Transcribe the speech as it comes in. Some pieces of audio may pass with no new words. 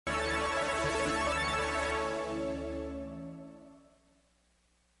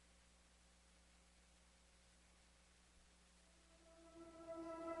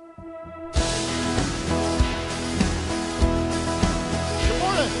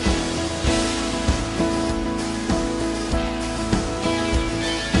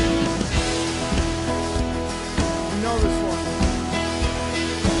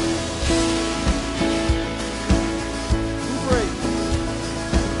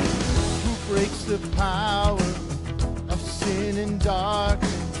breaks the power of sin and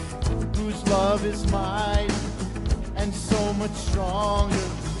darkness, whose love is mighty and so much stronger.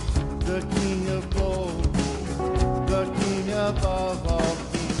 The King of glory, the King above all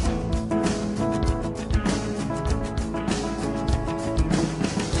kings,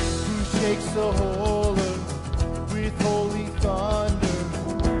 who shakes the whole earth with holy thunder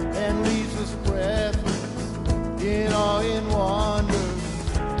and leaves us breathless in awe and wonder.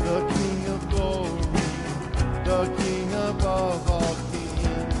 The King of glory, the King above all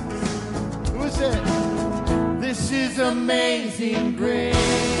kings. Who is it? This is amazing grace.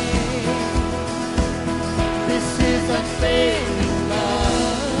 This is unfailing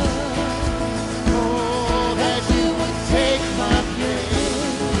love. Oh, that you would take my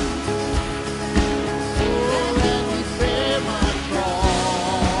place. Oh, that you bear my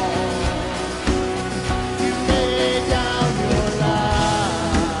cross. You lay down your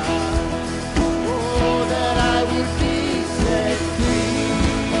life. Oh, that I would be set free.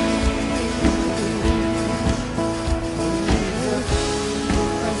 Jesus,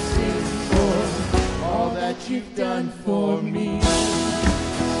 I sing for all that you've done for me.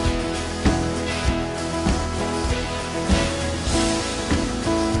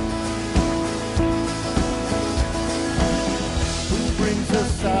 Who brings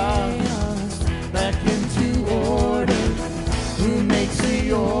us back into order? Who makes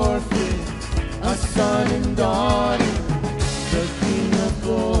the orphan a son and daughter? The King of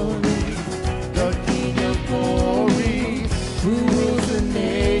glory, the King of glory, who rules the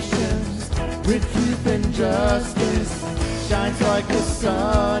nations with truth and justice, shines like the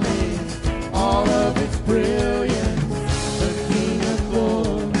sun in all of its brilliance. The King of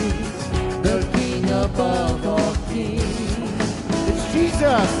glory, the King above all kings. It's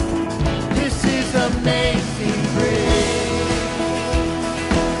Jesus. This is amazing grace.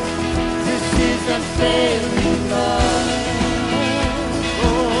 This is unfailing love.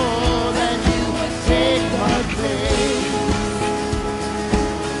 Oh, that you would take my place,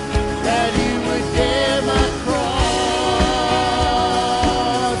 that you would bear my cross.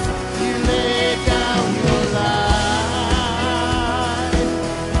 You laid down your life,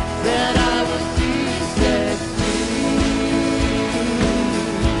 that I would be set free.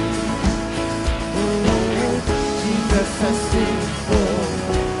 Oh, Jesus, I sing for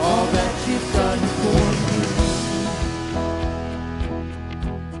all that you've done for me.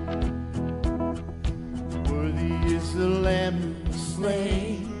 Worthy is the Lamb who was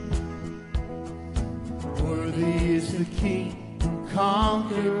slain. Worthy is the King who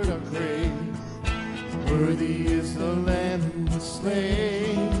conquered our grave. Worthy is the Lamb who was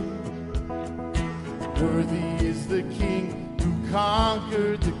slain. Worthy is the King who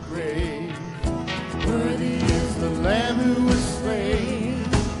conquered the grave. Worthy is the Lamb who was slain.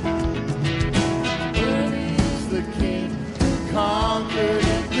 Worthy is the King who conquered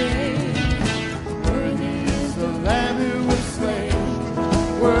the grave. Worthy is the Lamb who was slain.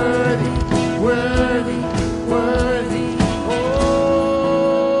 Worthy, worthy, worthy, oh,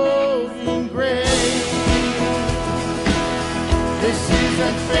 in grace. This is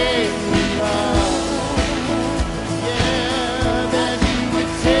unfailing love. Yeah, that you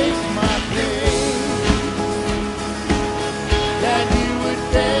would take my place, that you would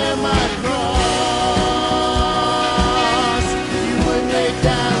bear my cross, you would lay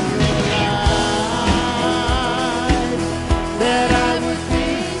down your life, that I would be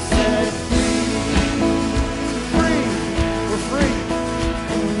set free. Free, we're free.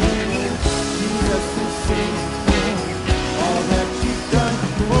 Jesus, we sing all that you've done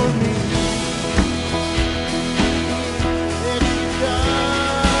for me. That you've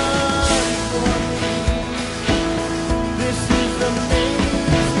done for me. This is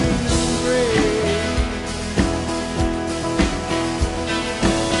amazing grace.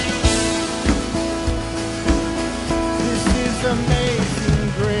 This is amazing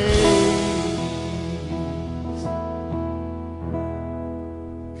grace.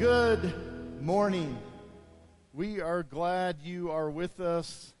 Good morning. We are glad you are with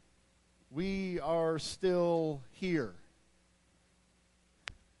us. We are still here.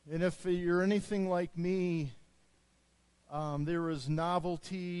 And if you're anything like me, there was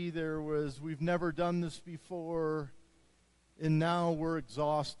novelty, we've never done this before, and now we're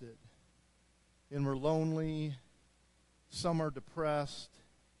exhausted. And we're lonely. Some are depressed.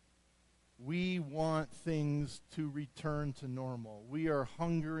 We want things to return to normal. We are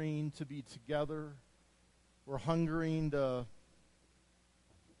hungering to be together. We're hungering to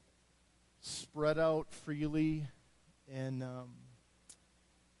spread out freely. And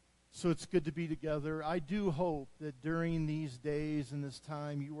So it's good to be together. I do hope that during these days and this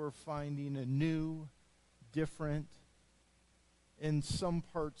time you are finding a new, different, in some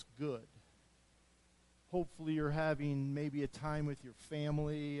parts good. Hopefully you're having maybe a time with your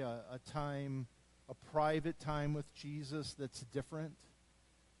family, a private time with Jesus that's different.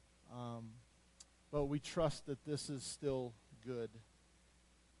 But we trust that this is still good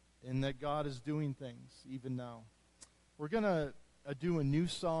and that God is doing things even now. We're going to do a new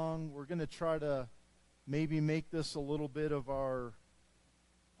song. We're going to try to maybe make this a little bit of our,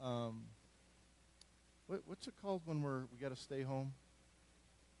 what's it called when we got to stay home?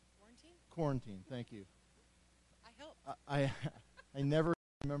 Quarantine, thank you. I never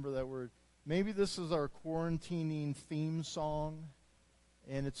remember that word. Maybe this is our quarantining theme song,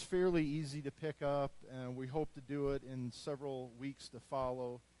 and it's fairly easy to pick up, and we hope to do it in several weeks to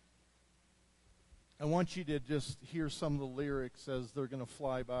follow. I want you to just hear some of the lyrics as they're going to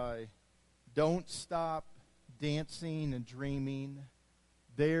fly by. Don't stop dancing and dreaming.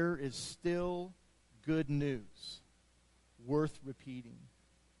 There is still good news worth repeating.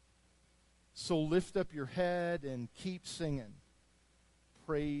 So lift up your head and keep singing.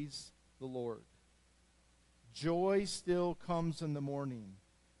 Praise the Lord. Joy still comes in the morning,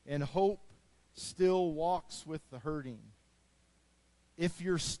 and hope still walks with the hurting. If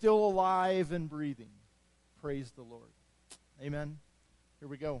you're still alive and breathing, praise the Lord. Amen. Here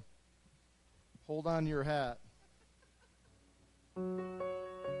we go. Hold on to your hat.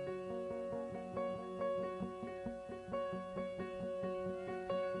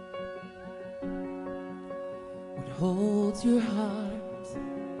 What holds your heart?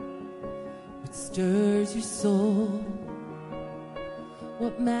 What stirs your soul?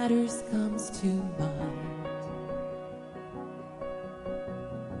 What matters comes to mind.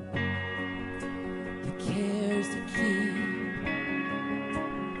 The cares you keep,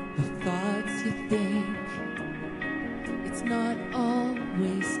 the thoughts you think, it's not all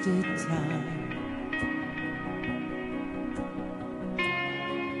wasted time.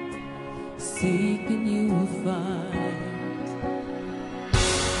 Seek and you will find.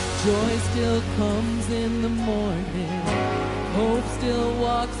 Joy still comes in the morning. Hope still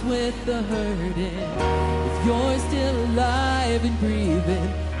walks with the hurting. If you're still alive and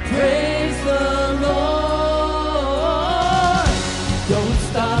breathing, praise the Lord. Don't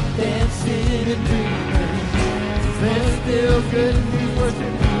stop dancing and dreaming. There's still good news worth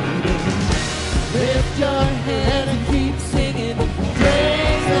repeating. Lift your head and keep singing.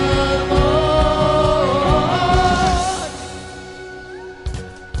 Praise the Lord.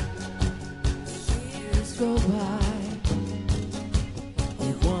 Years go by.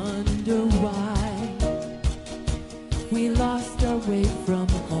 You wonder why we lost our way from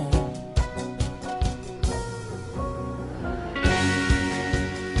home.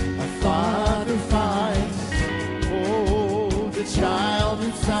 Our Father finds, the child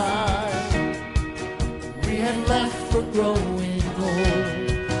inside. We had left for growing old.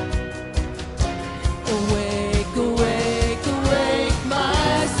 Awake, awake, awake,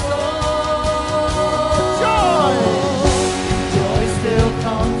 my soul. Joy still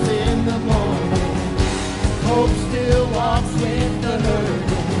comes in the morning. Hope still walks with the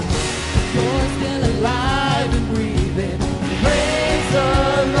hurting. You're still Alive and breathing. Praise the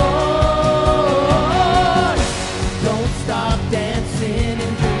Lord. Don't stop dancing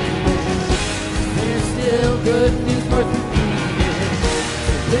and dreaming. There's still good news worth repeating.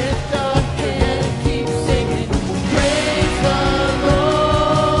 Lift up head and keep singing. Praise the Lord.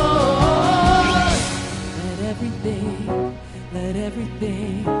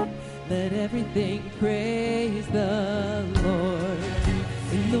 let everything praise the Lord.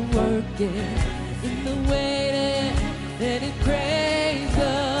 In the working, in the waiting, let it praise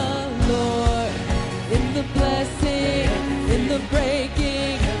the Lord. In the blessing, in the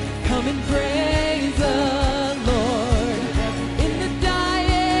breaking, come and praise the Lord. In the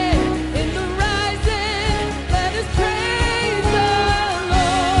dying, in the rising, let us praise the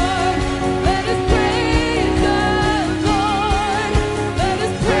Lord. Let us praise the Lord. Let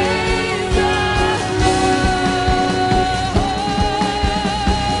us praise the Lord.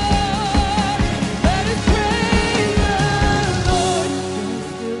 Let us praise the Lord. Joy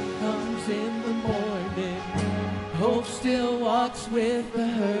still comes in the morning. Hope still walks with the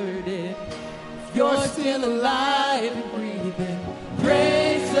hurting. If you're still alive and breathing,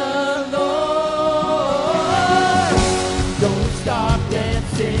 praise the Lord. Don't stop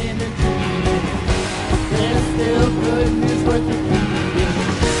dancing and dreaming. There's still good news worth repeating.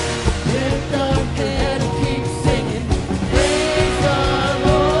 Lift up head and keep singing. Praise the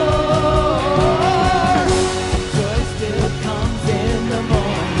Lord. Joy still comes in the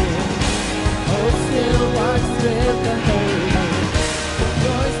morning.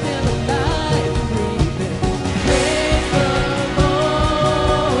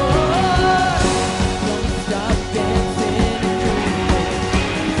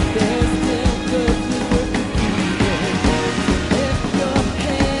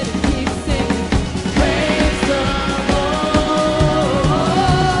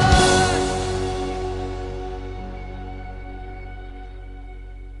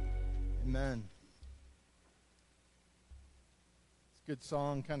 good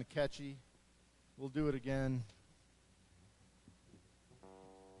song, kind of catchy. We'll do it again.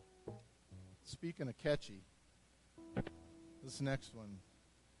 Speaking of catchy, this next one.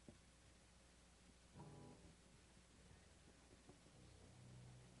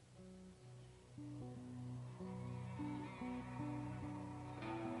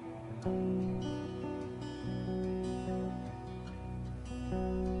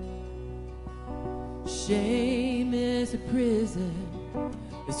 Shame is a prison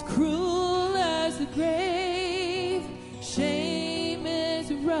as cruel as the grave. Shame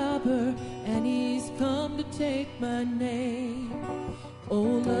is a robber, and he's come to take my name. Oh,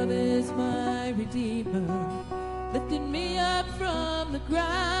 love is my redeemer, lifting me up from the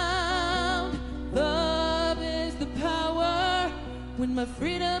ground. Love is the power when my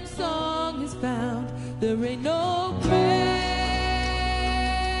freedom song is found. There ain't no grave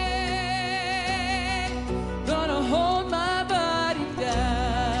gonna hold my body down.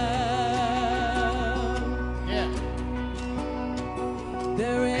 Yeah.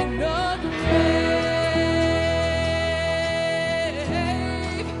 There ain't no grave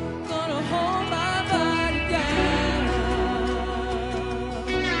gonna hold my body down.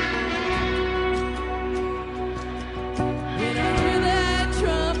 When I hear that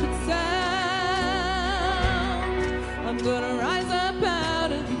trumpet sound, I'm gonna rise up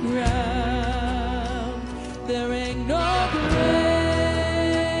out of the ground. There ain't no grave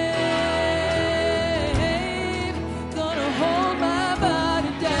gonna hold my body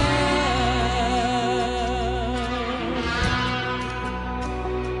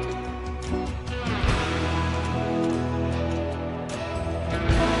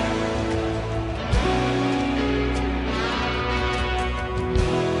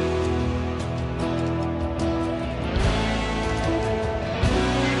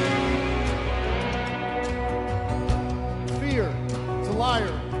Fear is a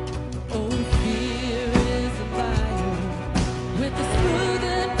liar. Oh, fear is a liar with a smooth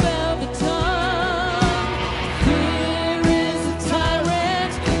and velvet tongue. Fear is a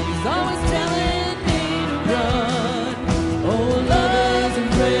tyrant, he's always telling me to run. Oh, love is a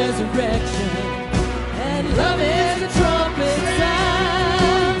resurrection, and love is a trumpet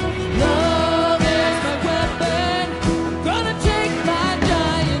sound. Love is my weapon, I'm gonna take my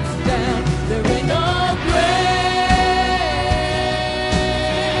giants down. There ain't no grave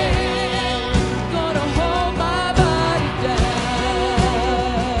gonna hold my body down.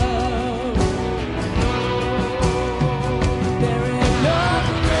 There ain't no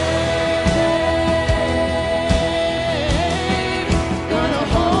grave gonna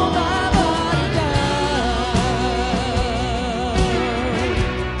hold my body down.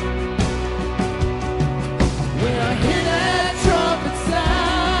 When I hear that trumpet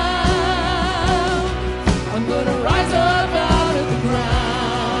sound, I'm gonna rise up out of the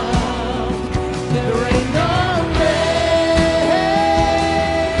ground. There ain't no grave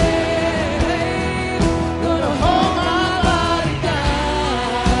gonna hold my body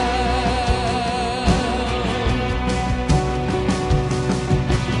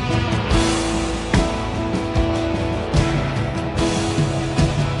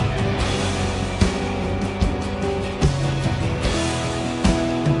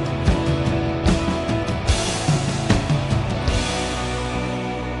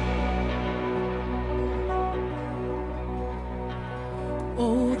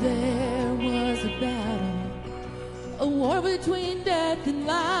Oh, there was a battle, a war between death and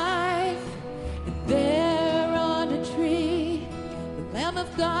life. And there on a tree, the Lamb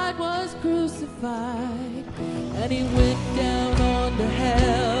of God was crucified. And he went down onto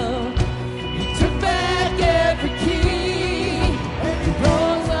hell. He took back every key. And he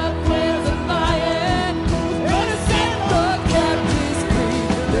rose up with a lion. Gonna set the captives free.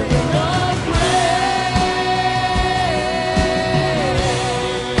 There ain't no grave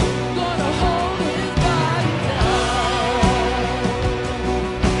gonna hold his body down.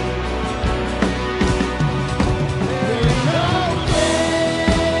 There ain't no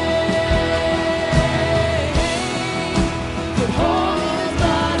grave could hold his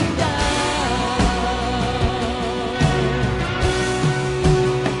body down.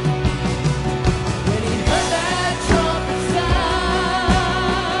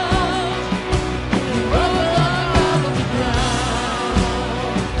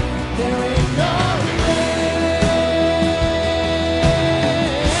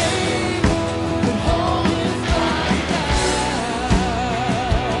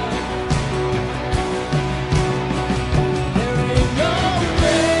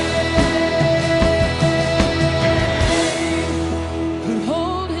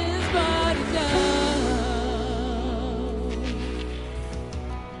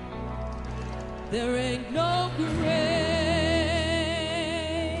 There ain't no grave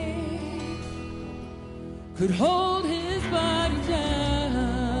could hold his body down.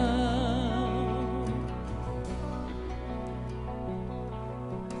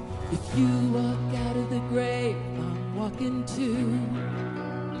 If you walk out of the grave, I'm walking too.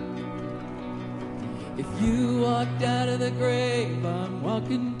 If you walked out of the grave, I'm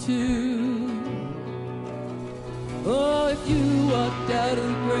walking too. Oh, if you walked out of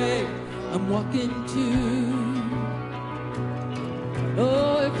the grave, I'm walking too.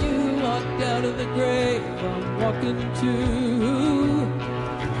 Oh, if you walked out of the grave, I'm walking too.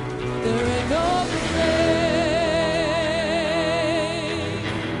 There ain't no grave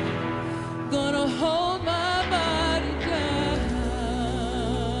gonna hold my body down.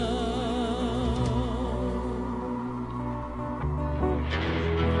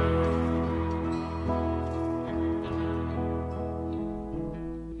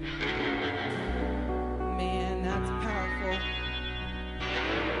 Man, that's powerful.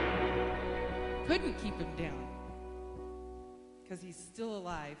 Couldn't keep him down because he's still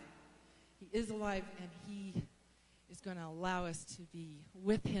alive. He is alive, and he is going to allow us to be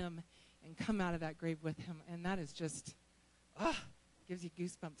with him and come out of that grave with him. And that is just, gives you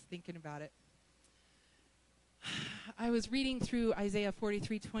goosebumps thinking about it. I was reading through Isaiah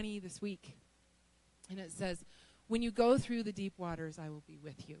 43:20 this week, and it says, when you go through the deep waters, I will be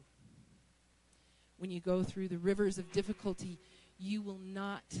with you. When you go through the rivers of difficulty, you will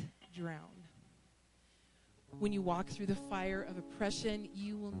not drown. When you walk through the fire of oppression,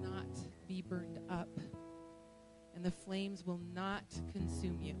 you will not be burned up, and the flames will not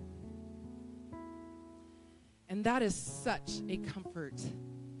consume you. And that is such a comfort.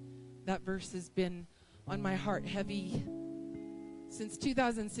 That verse has been on my heart heavy since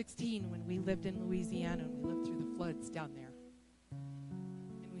 2016 when we lived in Louisiana and we lived through the floods down there.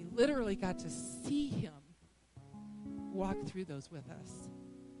 And we literally got to see him walk through those with us.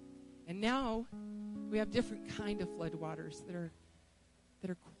 And now we have different kind of floodwaters that are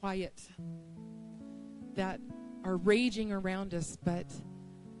quiet, that are raging around us, but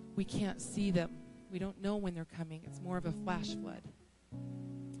we can't see them. We don't know when they're coming. It's more of a flash flood.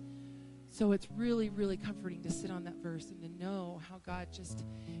 So it's really, really comforting to sit on that verse and to know how God just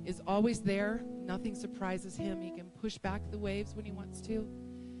is always there. Nothing surprises him. He can push back the waves when he wants to,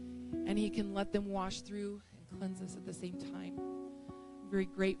 and he can let them wash through and cleanse us at the same time. I'm very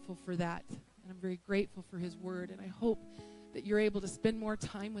grateful for that, and I'm very grateful for his word, and I hope that you're able to spend more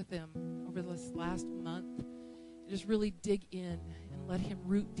time with him over this last month and just really dig in and let him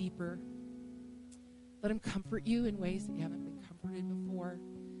root deeper. Let him comfort you in ways that you haven't been comforted before.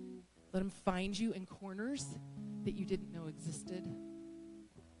 Let him find you in corners that you didn't know existed.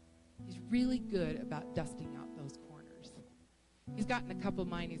 He's really good about dusting out those corners. He's gotten a couple of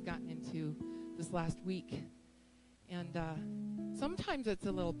mine he's gotten into this last week. And sometimes it's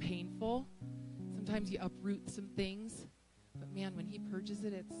a little painful. Sometimes you uproot some things. But man, when he purges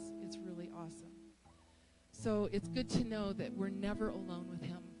it, it's really awesome. So it's good to know that we're never alone with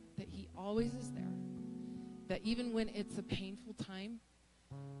him, that he always is there. That even when it's a painful time,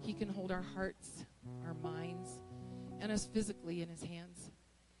 he can hold our hearts, our minds, and us physically in his hands.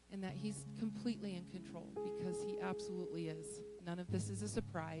 And that he's completely in control, because he absolutely is. None of this is a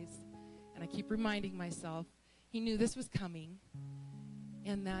surprise. And I keep reminding myself, he knew this was coming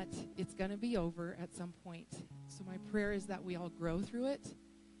and that it's going to be over at some point. So my prayer is that we all grow through it.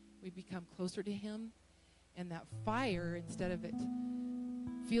 We become closer to him. And that fire, instead of it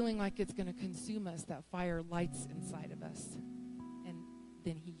feeling like it's going to consume us, that fire lights inside of us. And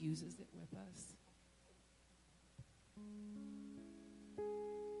then he uses it with us.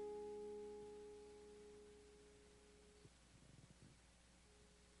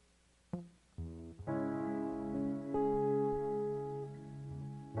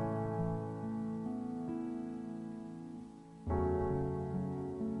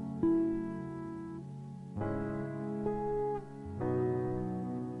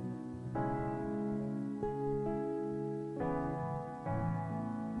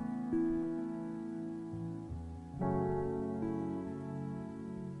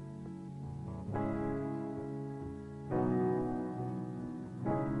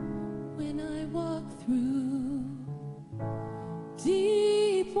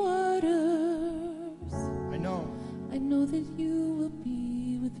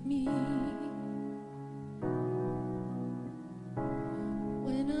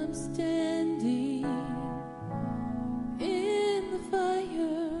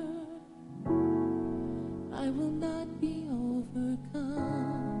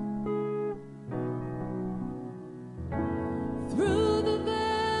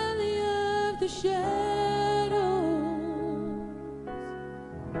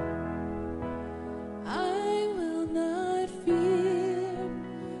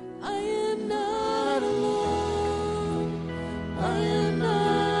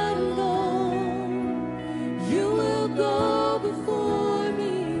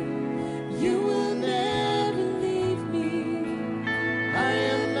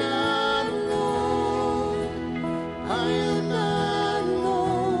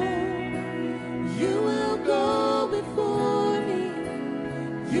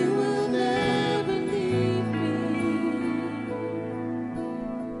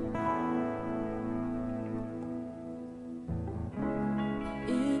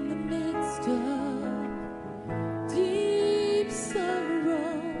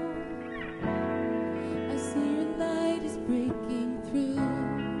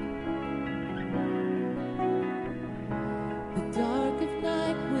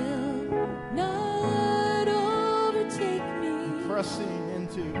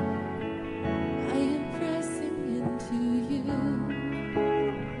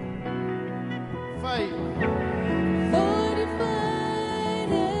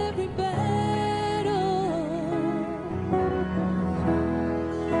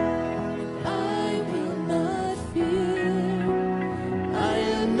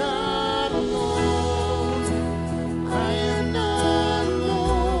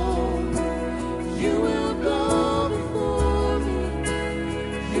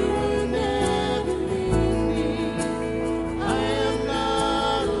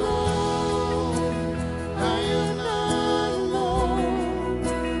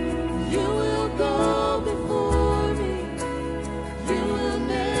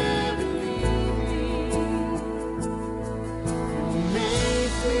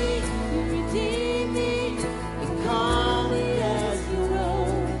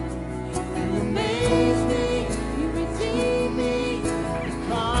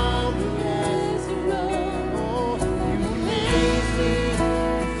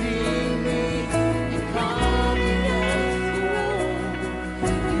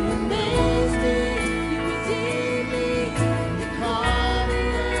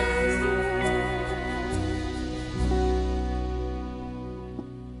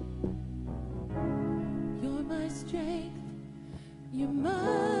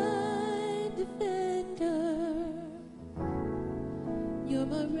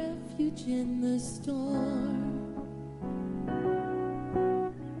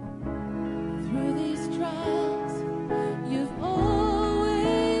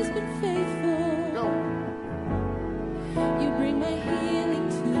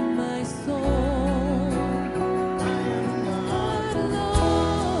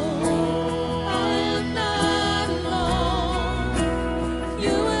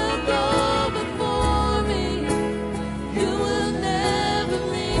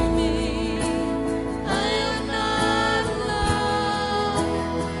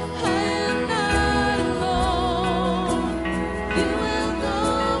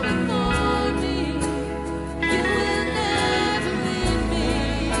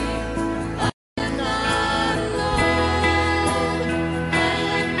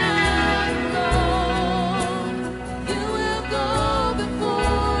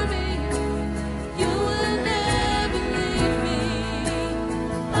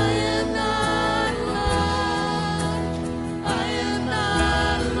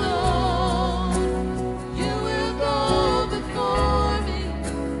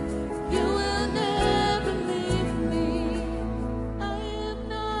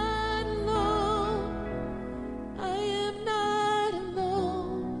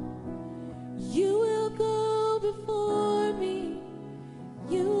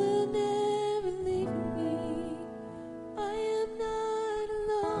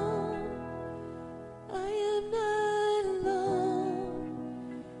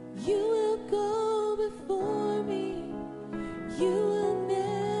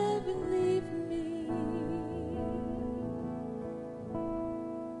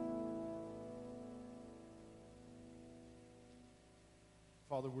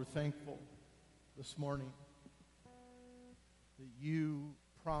 Father, we're thankful this morning that you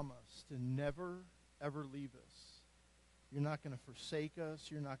promise to never, ever leave us. You're not going to forsake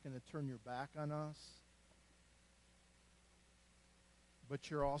us. You're not going to turn your back on us. But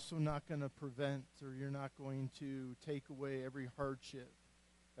you're also not going to prevent, or you're not going to take away every hardship,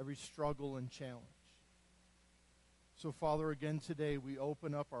 every struggle and challenge. So, Father, again today we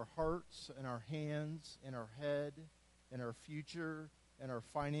open up our hearts and our hands and our head and our future and our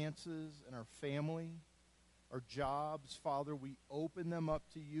finances and our family our jobs, Father, we open them up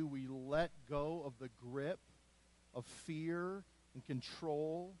to you. We let go of the grip of fear and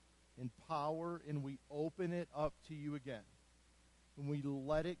control and power, and we open it up to you again. And we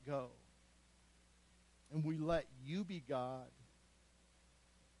let it go. And we let you be God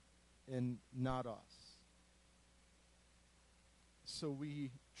and not us. So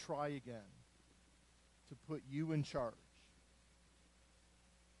we try again to put you in charge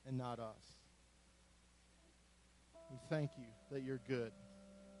and not us. We thank you that you're good.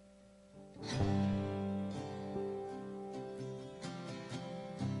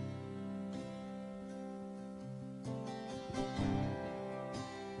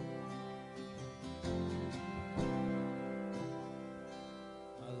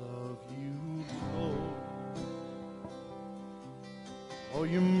 Oh,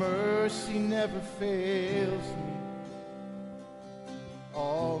 your mercy never fails me.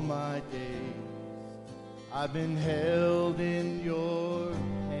 All my days I've been held in your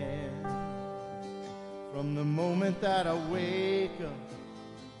hand. From the moment that I wake up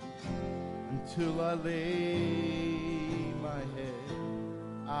until I lay my head,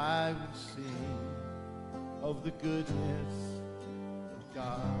 I will sing of the goodness of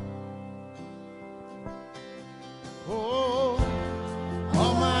God. Oh,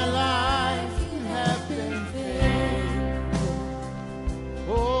 all my life you have been faithful.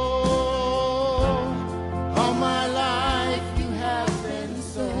 Oh, all my life you have been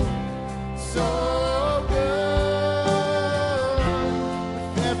so good.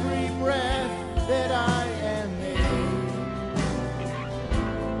 With every breath that I am able,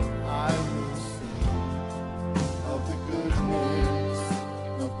 I will sing of the goodness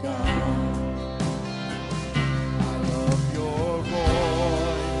of God. I love your voice.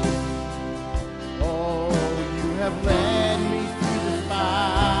 Oh, you have led me through the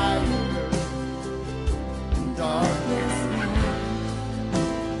fire and darkness night.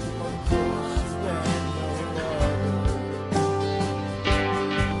 You're close when no other.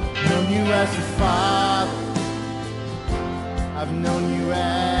 Known you as a father. I've known you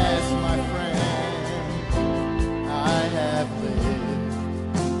as my friend. I have lived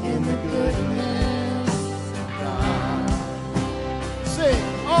in the goodness of God. Sing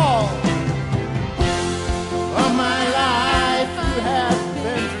all my life you have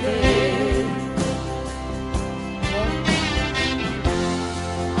been faithful.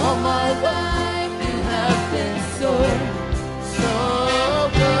 All my life you have been so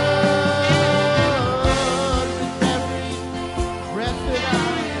good. With every breath that I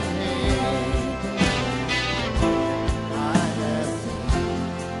am able, I have seen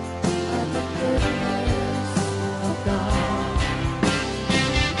the goodness of God.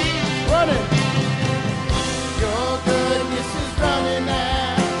 Running. Your goodness is running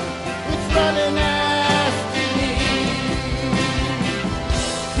after me.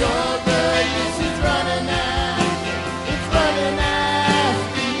 Your goodness is running after me.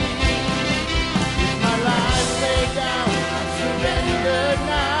 With my life laid down, I'm surrendered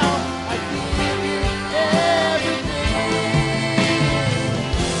now. I give you everything.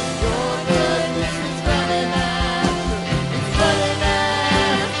 Your goodness is running after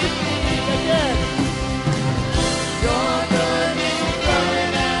me again. Your goodness is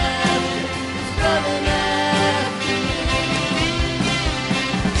running after me.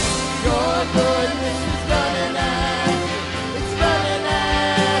 Your goodness is running after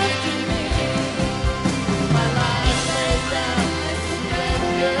me. My life laid down, I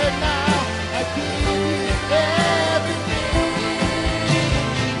surrender now. I give you everything.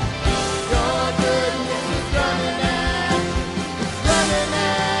 Your goodness is running after me.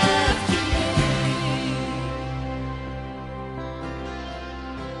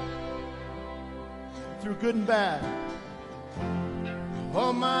 Through good and bad.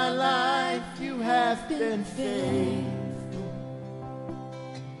 All my life you have been faithful.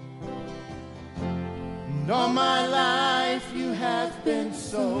 And all my life you have been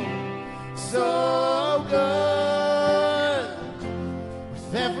so good.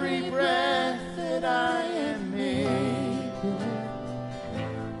 With every breath that I am able,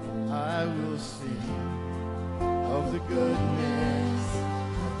 I will sing of the goodness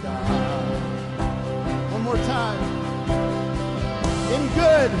of God. One more time. In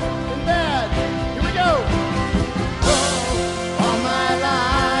good and bad. Here we go. Oh, all my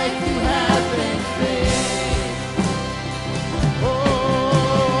life you have been faithful. Oh,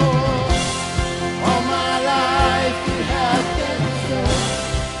 all my life you have been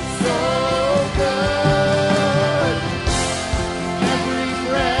so good. Every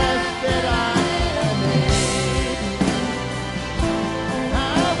breath that I am able,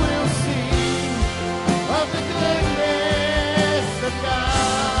 I will sing of the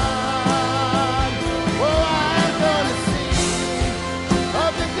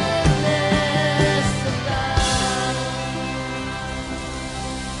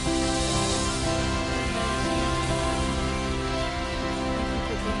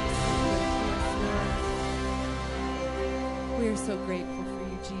We're so grateful for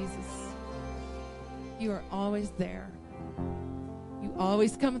you, Jesus. You are always there. You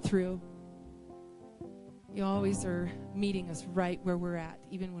always come through. You always are meeting us right where we're at,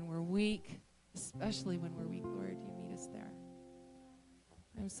 even when we're weak, especially when we're weak, Lord. You meet us there.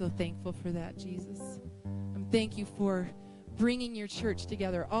 I'm so thankful for that, Jesus. Thank you for bringing your church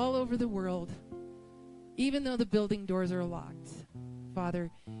together all over the world. Even though the building doors are locked,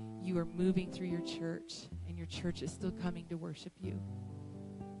 Father, you are moving through your church, and your church is still coming to worship you.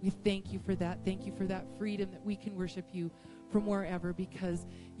 We thank you for that. Thank you for that freedom that we can worship you from wherever because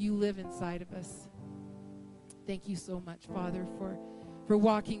you live inside of us. Thank you so much, Father, for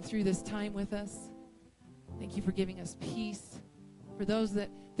walking through this time with us. Thank you for giving us peace. For those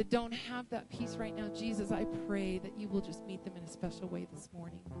that don't have that peace right now, Jesus, I pray that you will just meet them in a special way this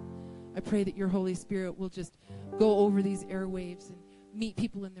morning. I pray that your Holy Spirit will just go over these airwaves and meet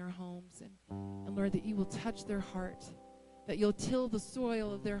people in their homes. And Lord, that you will touch their heart, that you'll till the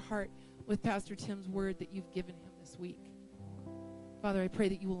soil of their heart with Pastor Tim's word that you've given him this week. Father, I pray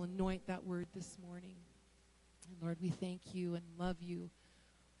that you will anoint that word this morning. And Lord, we thank you and love you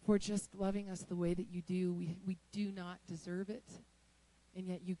for just loving us the way that you do. We do not deserve it, and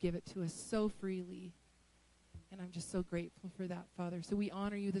yet you give it to us so freely. And I'm just so grateful for that, Father. So we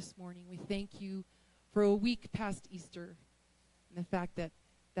honor you this morning. We thank you for a week past Easter and the fact that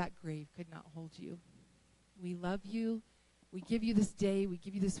that grave could not hold you. We love you. We give you this day. We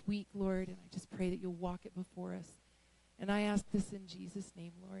give you this week, Lord, and I just pray that you'll walk it before us. And I ask this in Jesus'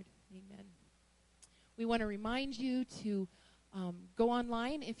 name, Lord. Amen. We want to remind you to go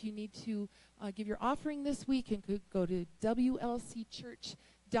online if you need to give your offering this week, and go to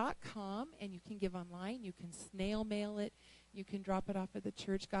WLCchurch.com, and you can give online. You can snail mail it. You can drop it off at the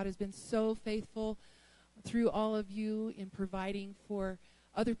church. God has been so faithful through all of you in providing for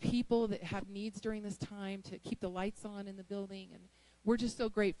other people that have needs during this time, to keep the lights on in the building. And we're just so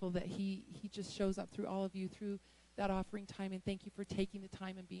grateful that he just shows up through all of you through that offering time. And thank you for taking the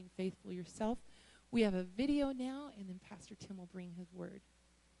time and being faithful yourself. We have a video now, and then Pastor Tim will bring his word.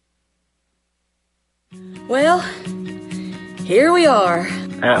 Well, here we are.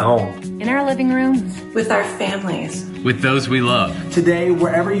 At home. In our living rooms. With our families. With those we love. Today,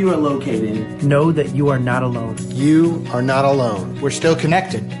 wherever you are located, know that you are not alone. You are not alone. We're still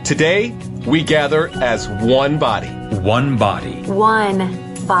connected. Today, we gather as one body. One body. One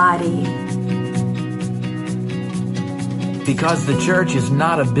body. Because the church is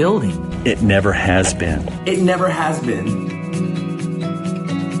not a building. It never has been. It never has been.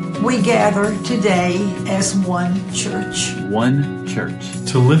 We gather today as one church. One church.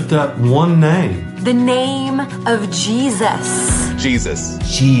 To lift up one name. The name of Jesus. Jesus.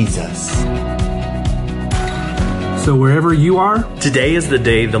 Jesus. So wherever you are, today is the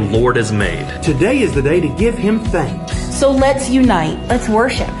day the Lord has made. Today is the day to give him thanks. So let's unite. Let's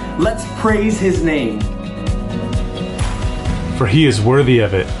worship. Let's praise his name. For he is worthy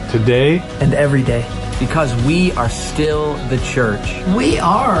of it, today and every day. Because we are still the church. We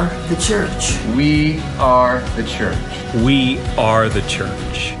are the church. We are the church. We are the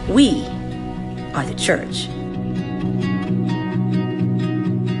church. We are the church.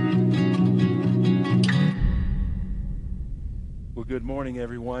 Well, good morning,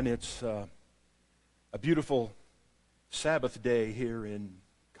 everyone. It's a beautiful Sabbath day here in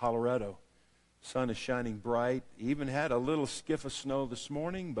Colorado. Sun is shining bright. Even had a little skiff of snow this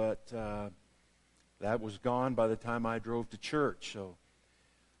morning, but that was gone by the time I drove to church. So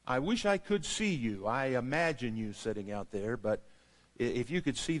I wish I could see you. I imagine you sitting out there, but if you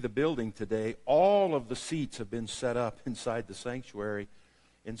could see the building today, all of the seats have been set up inside the sanctuary,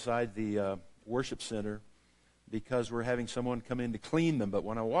 inside the worship center, because we're having someone come in to clean them. But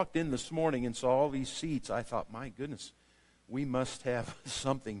when I walked in this morning and saw all these seats, I thought, my goodness, we must have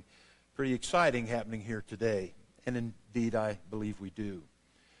something pretty exciting happening here today. And indeed, I believe we do.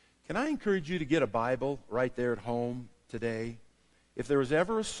 Can I encourage you to get a Bible right there at home today? If there was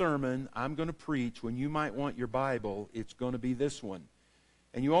ever a sermon I'm going to preach when you might want your Bible, it's going to be this one.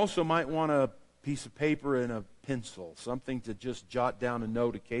 And you also might want a piece of paper and a pencil, something to just jot down a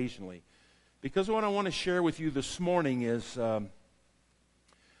note occasionally. Because what I want to share with you this morning is,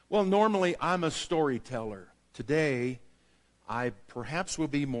 normally I'm a storyteller. Today, I perhaps will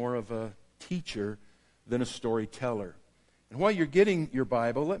be more of a teacher than a storyteller. And while you're getting your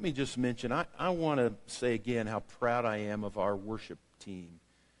Bible, let me just mention, I want to say again how proud I am of our worship team.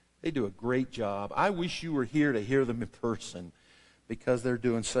 They do a great job. I wish you were here to hear them in person because they're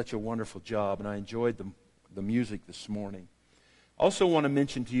doing such a wonderful job, and I enjoyed the music this morning. Also want to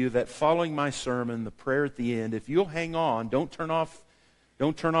mention to you that following my sermon, the prayer at the end, if you'll hang on, don't turn off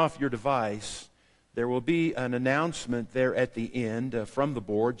your device. There will be an announcement there at the end from the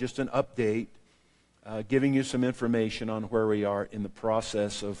board, just an update, giving you some information on where we are in the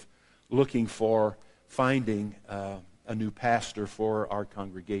process of looking for finding a new pastor for our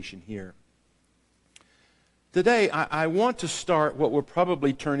congregation here. Today, I want to start what will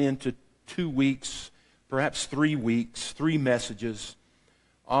probably turn into 2 weeks, perhaps 3 weeks, 3 messages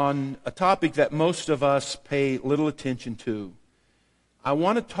on a topic that most of us pay little attention to. I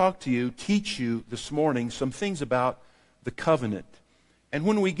want to talk to you, teach you this morning some things about the covenant. And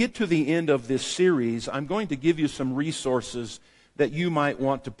when we get to the end of this series, I'm going to give you some resources that you might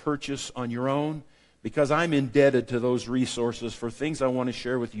want to purchase on your own, because I'm indebted to those resources for things I want to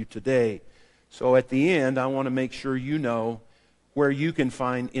share with you today. So at the end, I want to make sure you know where you can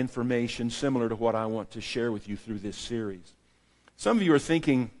find information similar to what I want to share with you through this series. Some of you are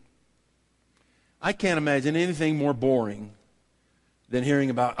thinking, I can't imagine anything more boring than hearing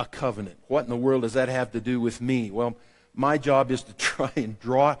about a covenant. What in the world does that have to do with me? Well, my job is to try and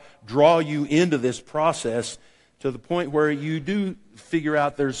draw you into this process to the point where you do figure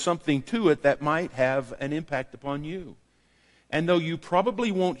out there's something to it that might have an impact upon you. And though you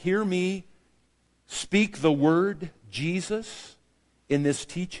probably won't hear me speak the word Jesus in this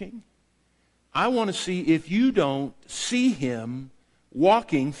teaching, I want to see if you don't see Him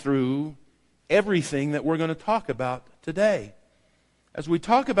walking through everything that we're going to talk about today. As we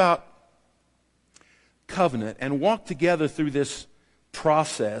talk about covenant and walk together through this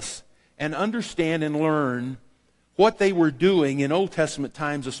process and understand and learn what they were doing in Old Testament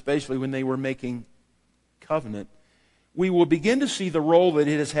times, especially when they were making covenant, we will begin to see the role that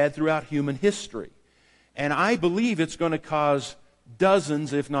it has had throughout human history. And I believe it's going to cause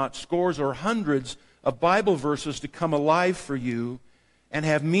dozens, if not scores or hundreds, of Bible verses to come alive for you and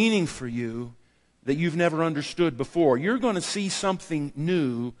have meaning for you that you've never understood before. You're going to see something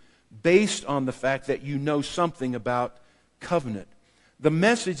new based on the fact that you know something about covenant. The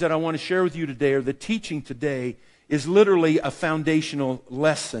message that I want to share with you today, or the teaching today, is literally a foundational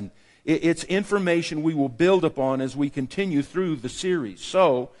lesson. It's information we will build upon as we continue through the series.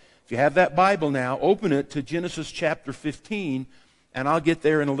 So, if you have that Bible now, open it to Genesis chapter 15, and I'll get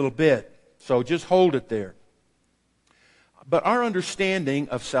there in a little bit. So just hold it there. But our understanding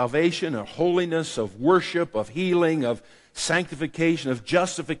of salvation, of holiness, of worship, of healing, of sanctification, of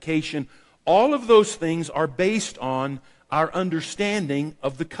justification, all of those things are based on our understanding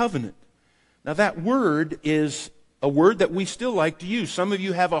of the covenant. Now that word is a word that we still like to use. Some of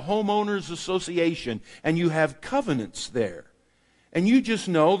you have a homeowners association and you have covenants there. And you just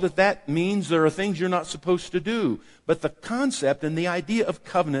know that that means there are things you're not supposed to do. But the concept and the idea of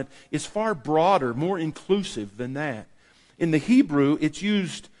covenant is far broader, more inclusive than that. In the Hebrew, it's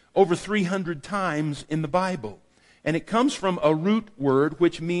used over 300 times in the Bible. And it comes from a root word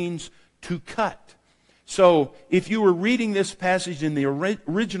which means to cut. So if you were reading this passage in the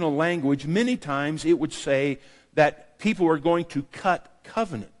original language, many times it would say that people are going to cut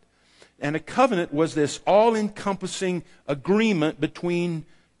covenant. And a covenant was this all-encompassing agreement between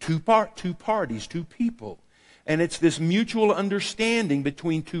two parties, two people. And it's this mutual understanding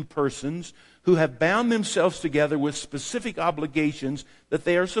between two persons who have bound themselves together with specific obligations that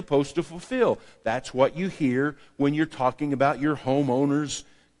they are supposed to fulfill. That's what you hear when you're talking about your homeowner's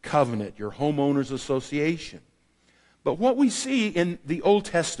covenant, your homeowner's association. But what we see in the Old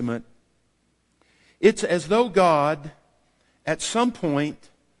Testament, it's as though God, at some point,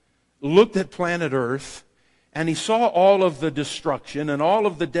 looked at planet Earth, and He saw all of the destruction and all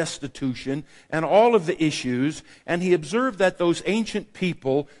of the destitution and all of the issues, and He observed that those ancient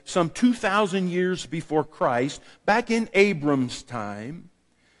people, some 2,000 years before Christ, back in Abram's time,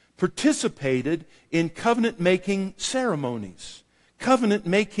 participated in covenant-making ceremonies,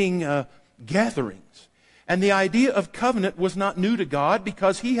 covenant-making gatherings. And the idea of covenant was not new to God,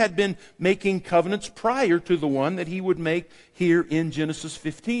 because He had been making covenants prior to the one that He would make here in Genesis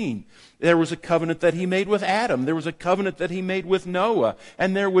 15. There was a covenant that He made with Adam. There was a covenant that He made with Noah.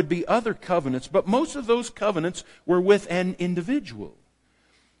 And there would be other covenants. But most of those covenants were with an individual.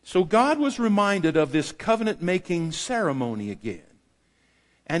 So God was reminded of this covenant-making ceremony again.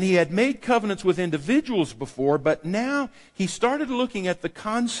 And He had made covenants with individuals before, but now He started looking at the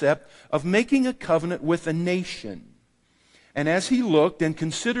concept of making a covenant with a nation. And as He looked and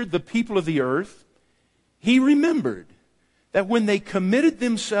considered the people of the earth, He remembered that when they committed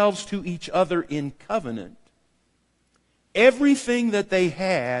themselves to each other in covenant, everything that they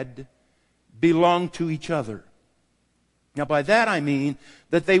had belonged to each other. Now by that I mean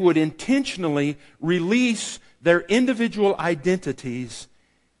that they would intentionally release their individual identities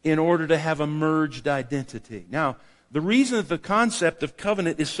in order to have a merged identity. Now, the reason that the concept of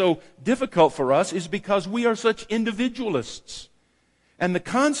covenant is so difficult for us is because we are such individualists. And the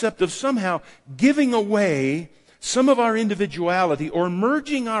concept of somehow giving away some of our individuality or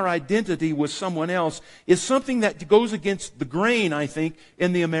merging our identity with someone else is something that goes against the grain, I think,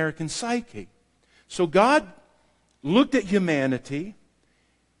 in the American psyche. So God looked at humanity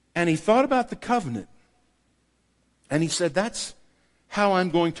and He thought about the covenant. And He said, that's how I'm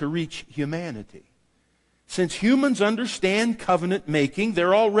going to reach humanity. Since humans understand covenant making,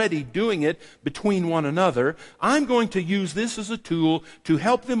 they're already doing it between one another, I'm going to use this as a tool to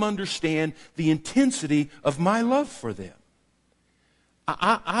help them understand the intensity of my love for them.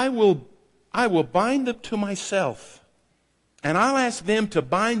 I will bind them to myself, and I'll ask them to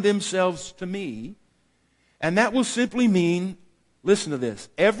bind themselves to me, and that will simply mean, listen to this,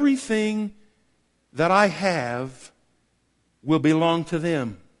 everything that I have will belong to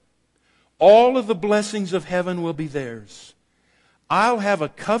them. All of the blessings of heaven will be theirs. I'll have a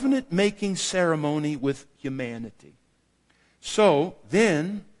covenant-making ceremony with humanity. So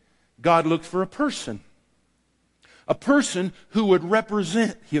then, God looked for a person who would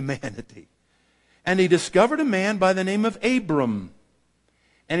represent humanity. And He discovered a man by the name of Abram.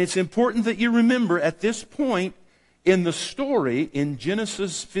 And it's important that you remember at this point in the story, in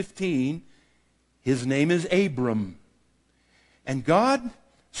Genesis 15, his name is Abram. And God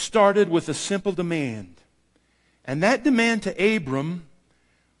started with a simple demand. And that demand to Abram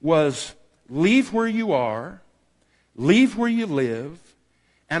was, leave where you are, leave where you live,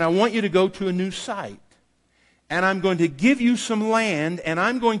 and I want you to go to a new site. And I'm going to give you some land, and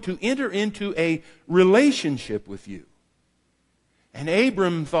I'm going to enter into a relationship with you. And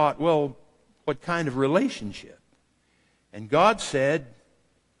Abram thought, well, what kind of relationship? And God said,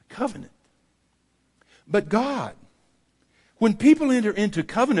 a covenant. But God, when people enter into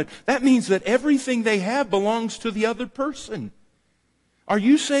covenant, that means that everything they have belongs to the other person. Are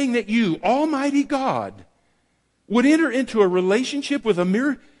you saying that you, Almighty God, would enter into a relationship with a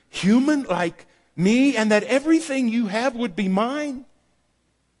mere human like me, and that everything you have would be mine?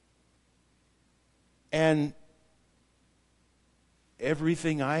 And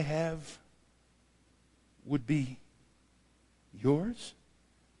everything I have would be yours?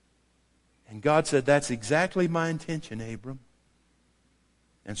 And God said, that's exactly my intention, Abram.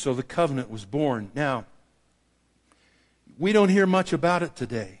 And so the covenant was born. Now, we don't hear much about it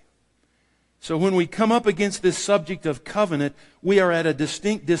today. So when we come up against this subject of covenant, we are at a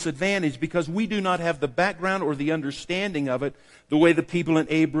distinct disadvantage because we do not have the background or the understanding of it the way the people in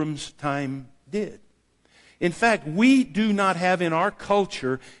Abram's time did. In fact, we do not have in our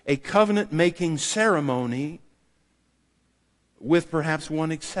culture a covenant-making ceremony with perhaps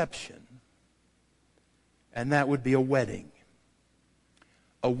one exception. And that would be a wedding.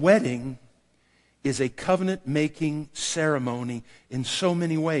 A wedding is a covenant-making ceremony in so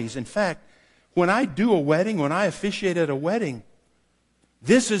many ways. In fact, when I do a wedding, when I officiate at a wedding,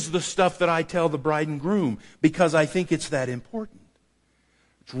 this is the stuff that I tell the bride and groom because I think it's that important.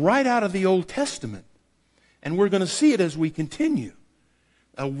 It's right out of the Old Testament. And we're going to see it as we continue.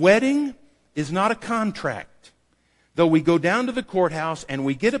 A wedding is not a contract. Though we go down to the courthouse and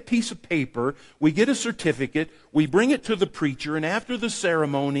we get a piece of paper, we get a certificate, we bring it to the preacher, and after the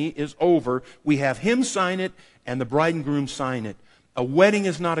ceremony is over, we have him sign it and the bride and groom sign it. A wedding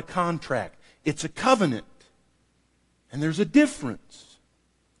is not a contract. It's a covenant. And there's a difference.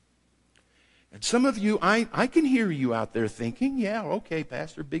 And some of you, I can hear you out there thinking, yeah, okay,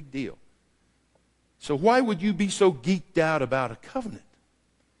 Pastor, big deal. So why would you be so geeked out about a covenant?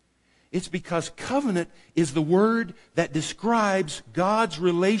 It's because covenant is the word that describes God's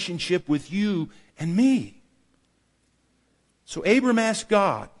relationship with you and me. So Abram asked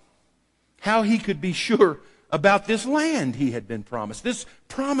God how he could be sure about this land he had been promised, this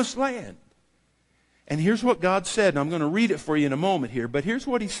promised land. And here's what God said, and I'm going to read it for you in a moment here, but here's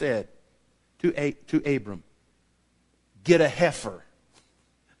what He said to Abram. Get a heifer.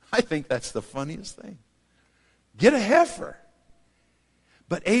 I think that's the funniest thing. Get a heifer.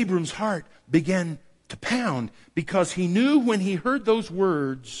 But Abram's heart began to pound because he knew when he heard those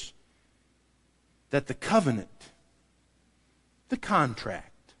words that the covenant, the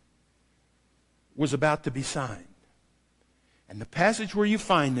contract, was about to be signed. And the passage where you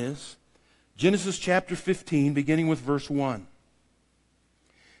find this, Genesis chapter 15, beginning with verse 1.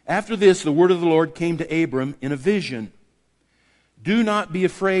 After this, the word of the Lord came to Abram in a vision. Do not be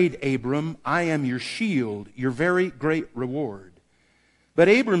afraid, Abram. I am your shield, your very great reward. But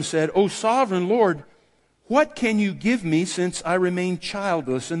Abram said, O sovereign Lord, what can you give me since I remain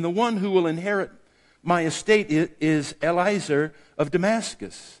childless? And the one who will inherit my estate is Eliezer of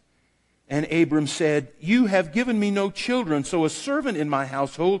Damascus. And Abram said, "You have given me no children, so a servant in my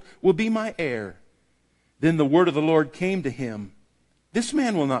household will be my heir." Then the word of the Lord came to him, "This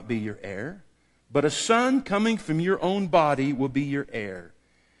man will not be your heir, but a son coming from your own body will be your heir."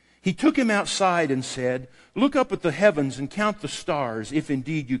 He took him outside and said, "Look up at the heavens and count the stars, if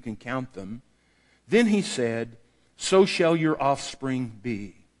indeed you can count them." Then he said, "So shall your offspring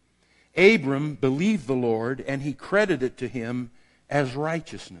be." Abram believed the Lord, and he credited it to him as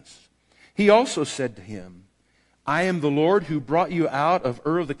righteousness. He also said to him, "I am the Lord who brought you out of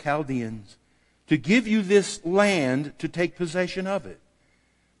Ur of the Chaldeans to give you this land to take possession of it."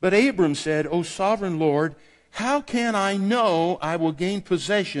 But Abram said, "O sovereign Lord, how can I know I will gain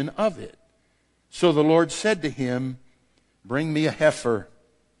possession of it?" So the Lord said to him, "Bring me a heifer,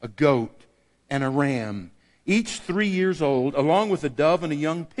 a goat, and a ram, each 3 years old, along with a dove and a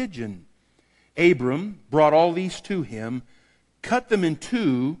young pigeon." Abram brought all these to him, cut them in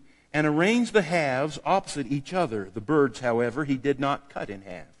two, and arranged the halves opposite each other. The birds, however, he did not cut in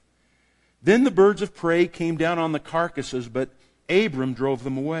half. Then the birds of prey came down on the carcasses, but Abram drove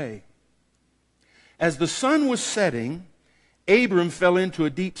them away. As the sun was setting, Abram fell into a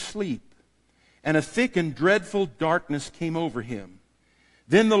deep sleep, and a thick and dreadful darkness came over him.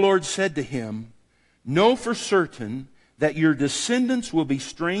 Then the Lord said to him, "Know for certain that your descendants will be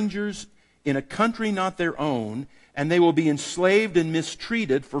strangers in a country not their own, and they will be enslaved and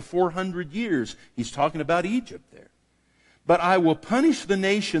mistreated for 400 years. He's talking about Egypt there. "But I will punish the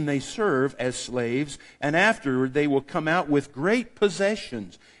nation they serve as slaves, and afterward they will come out with great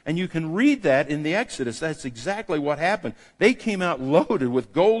possessions." And you can read that in the Exodus. That's exactly what happened. They came out loaded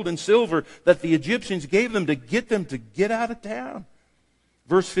with gold and silver that the Egyptians gave them to get out of town.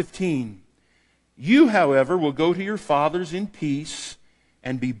 Verse 15, "You, however, will go to your fathers in peace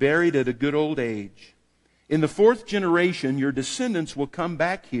and be buried at a good old age. In the 4th generation, your descendants will come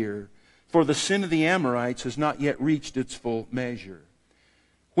back here, for the sin of the Amorites has not yet reached its full measure."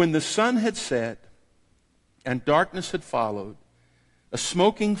 When the sun had set and darkness had followed, a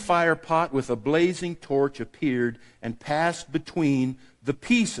smoking fire pot with a blazing torch appeared and passed between the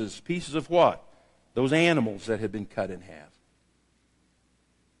pieces. Pieces of what? Those animals that had been cut in half.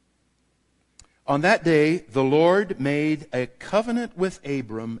 On that day, the Lord made a covenant with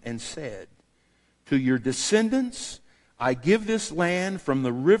Abram and said, "To your descendants I give this land from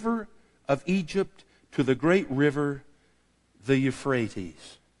the river of Egypt to the great river, the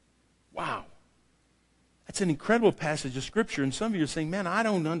Euphrates." Wow. That's an incredible passage of Scripture. And some of you are saying, "Man, I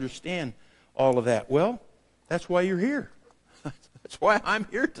don't understand all of that." Well, that's why you're here. That's why I'm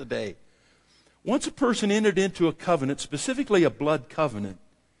here today. Once a person entered into a covenant, specifically a blood covenant,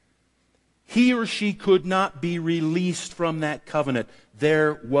 he or she could not be released from that covenant.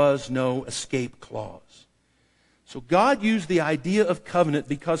 There was no escape clause. So God used the idea of covenant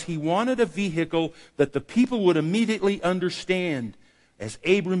because He wanted a vehicle that the people would immediately understand as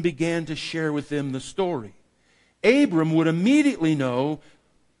Abram began to share with them the story. Abram would immediately know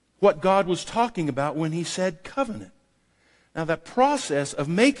what God was talking about when He said covenant. Now, that process of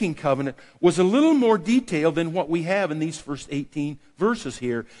making covenant was a little more detailed than what we have in these first 18 verses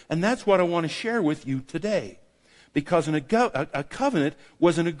here. And that's what I want to share with you today. Because a covenant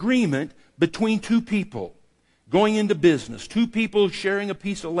was an agreement between two people going into business, two people sharing a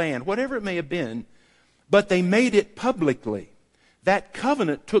piece of land, whatever it may have been, but they made it publicly. That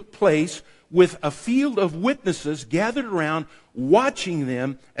covenant took place with a field of witnesses gathered around, watching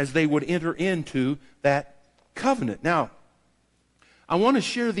them as they would enter into that covenant. Now, I want to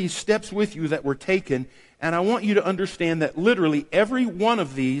share these steps with you that were taken, and I want you to understand that literally every one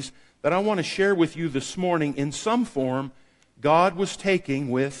of these that I want to share with you this morning in some form, God was taking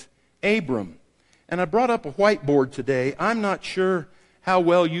with Abram. And I brought up a whiteboard today. I'm not sure how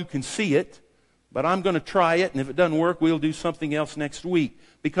well you can see it, but I'm going to try it, and if it doesn't work, we'll do something else next week.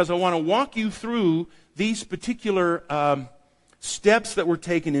 Because I want to walk you through these particular steps that were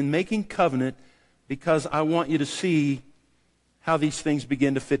taken in making covenant, because I want you to see how these things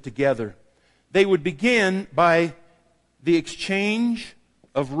begin to fit together. They would begin by the exchange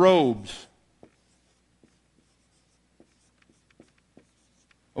of robes.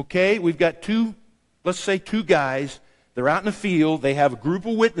 Okay, we've got let's say two guys. They're out in the field. They have a group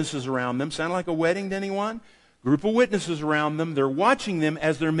of witnesses around them. Sound like a wedding to anyone? Group of witnesses around them. They're watching them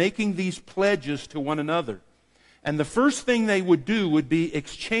as they're making these pledges to one another. And the first thing they would do would be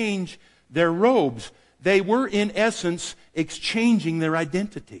exchange their robes. They were, in essence, exchanging their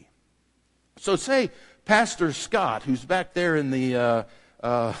identity. So say Pastor Scott, who's back there in the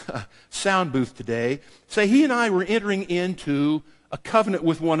sound booth today, say he and I were entering into a covenant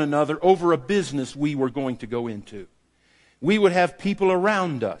with one another over a business we were going to go into. we would have people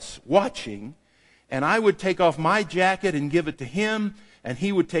around us watching, and I would take off my jacket and give it to him, and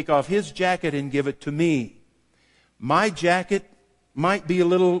he would take off his jacket and give it to me. My jacket might be a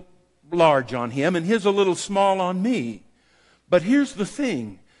little large on him, and his a little small on me. But here's the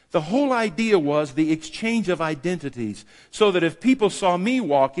thing. The whole idea was the exchange of identities, so that if people saw me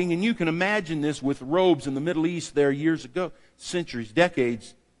walking, and you can imagine this with robes in the Middle East there years ago, centuries,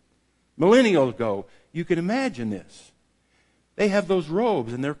 decades, millennia ago, you can imagine this. They have those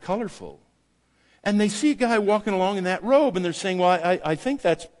robes, and they're colorful. And they see a guy walking along in that robe, and they're saying, well, I think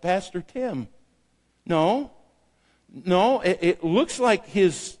that's Pastor Tim. No, it looks like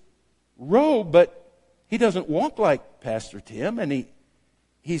his robe, but he doesn't walk like Pastor Tim, and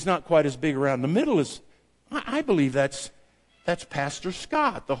he's not quite as big around the middle as, I believe that's Pastor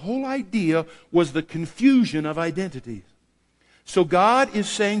Scott. The whole idea was the confusion of identities. So God is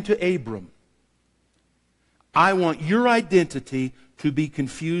saying to Abram, I want your identity to be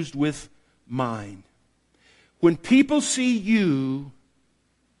confused with mine. When people see you,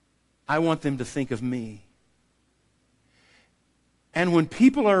 I want them to think of me. And when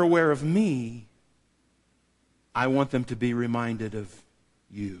people are aware of me, I want them to be reminded of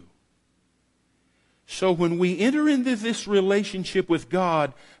you. So when we enter into this relationship with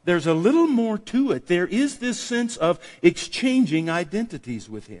God, there's a little more to it. There is this sense of exchanging identities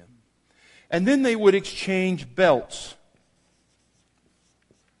with Him. And then they would exchange belts.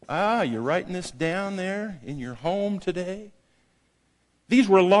 You're writing this down there in your home today? These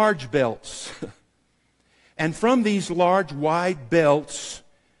were large belts. And from these large, wide belts,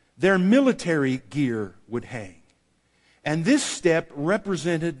 their military gear would hang. And this step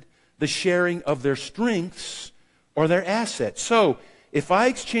represented the sharing of their strengths or their assets. So, if I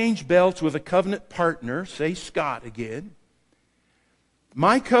exchange belts with a covenant partner, say Scott again,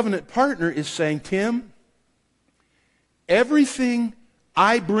 my covenant partner is saying, Tim, everything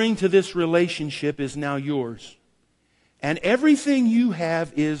I bring to this relationship is now yours. And everything you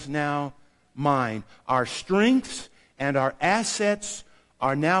have is now mine. Our strengths and our assets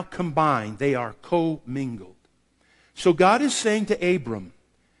are now combined. They are co-mingled. So God is saying to Abram,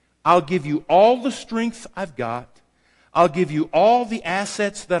 I'll give you all the strength I've got. I'll give you all the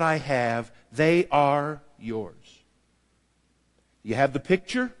assets that I have. They are yours. You have the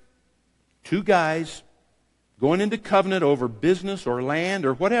picture? Two guys going into covenant over business or land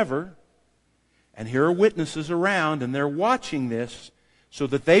or whatever. And here are witnesses around, and they're watching this so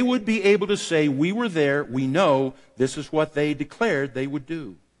that they would be able to say, we were there, we know this is what they declared they would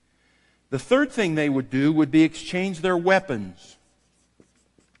do. The third thing they would do would be exchange their weapons.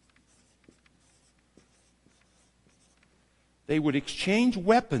 They would exchange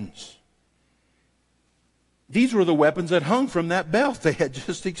weapons. These were the weapons that hung from that belt they had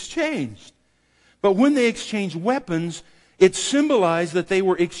just exchanged. But when they exchanged weapons, it symbolized that they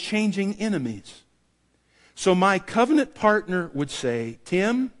were exchanging enemies. So my covenant partner would say,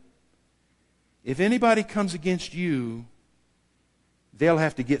 Tim, if anybody comes against you, they'll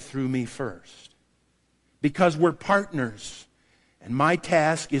have to get through me first. Because we're partners, and my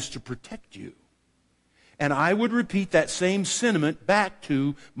task is to protect you. And I would repeat that same sentiment back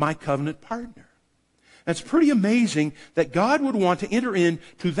to my covenant partner. It's pretty amazing that God would want to enter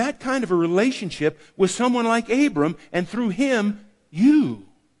into that kind of a relationship with someone like Abram, and through him, you,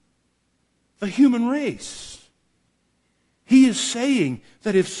 the human race. He is saying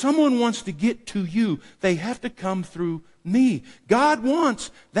that if someone wants to get to you, they have to come through me. God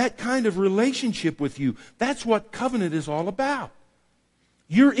wants that kind of relationship with you. That's what covenant is all about.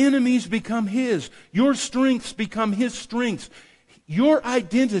 Your enemies become His. Your strengths become His strengths. Your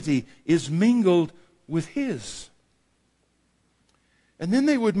identity is mingled with His. And then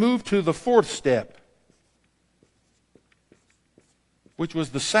they would move to the fourth step, which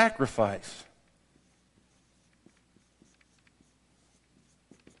was the sacrifice.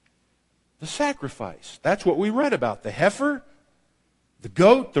 The sacrifice. That's what we read about. The heifer, the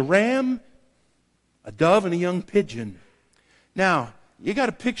goat, the ram, a dove, and a young pigeon. Now, you got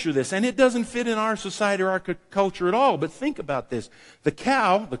to picture this, and it doesn't fit in our society or our culture at all, but think about this. The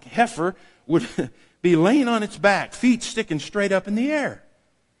cow, the heifer, would be laying on its back, feet sticking straight up in the air.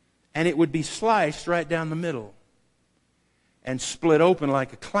 And it would be sliced right down the middle and split open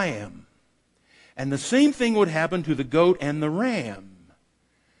like a clam. And the same thing would happen to the goat and the ram.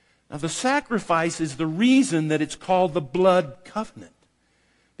 Now, the sacrifice is the reason that it's called the blood covenant.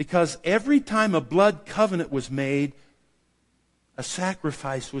 Because every time a blood covenant was made, a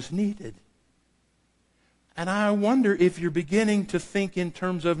sacrifice was needed. And I wonder if you're beginning to think in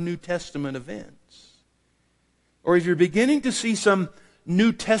terms of New Testament events. Or if you're beginning to see some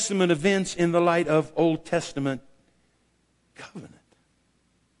New Testament events in the light of Old Testament covenant.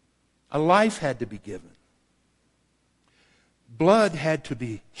 A life had to be given. Blood had to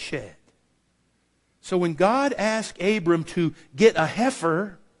be shed. So when God asked Abram to get a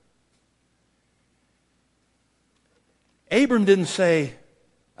heifer, Abram didn't say,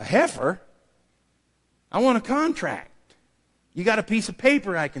 a heifer? I want a contract. You got a piece of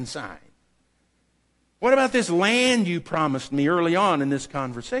paper I can sign. What about this land you promised me early on in this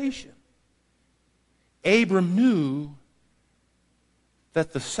conversation? Abram knew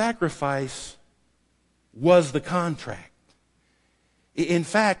that the sacrifice was the contract. In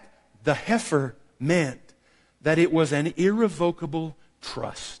fact, the heifer meant that it was an irrevocable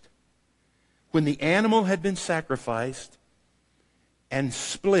trust. When the animal had been sacrificed and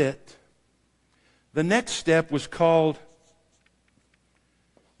split, the next step was called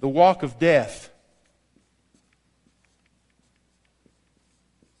the walk of death.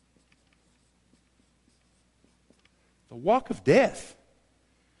 The walk of death.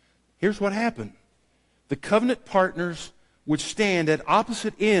 Here's what happened. The covenant partners would stand at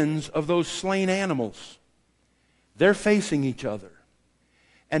opposite ends of those slain animals. They're facing each other.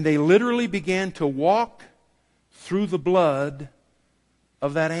 And they literally began to walk through the blood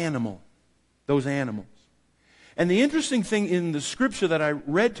of that animal, those animals. And the interesting thing in the scripture that I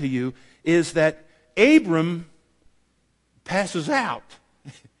read to you is that Abram passes out.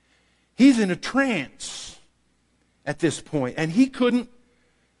 He's in a trance at this point, and he couldn't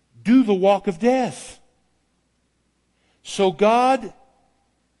do the walk of death. So God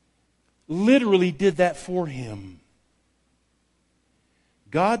literally did that for him.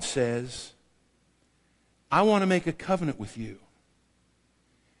 God says, I want to make a covenant with you.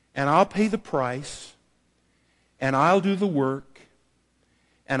 And I'll pay the price. And I'll do the work.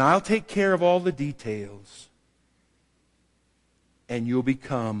 And I'll take care of all the details. And you'll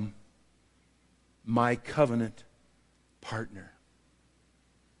become my covenant partner.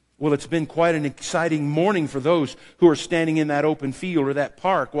 Well, it's been quite an exciting morning for those who are standing in that open field or that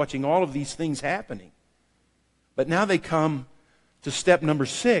park watching all of these things happening. But now they come to step number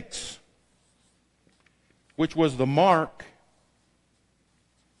 6, which was the mark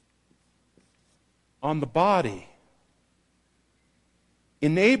on the body.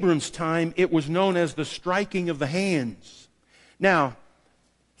 In Abram's time, it was known as the striking of the hands. Now,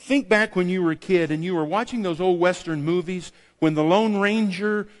 think back when you were a kid and you were watching those old Western movies when the Lone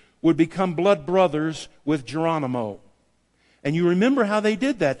Ranger would become blood brothers with Geronimo. And you remember how they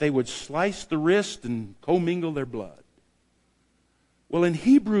did that. They would slice the wrist and commingle their blood. Well, in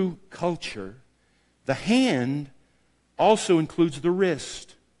Hebrew culture, the hand also includes the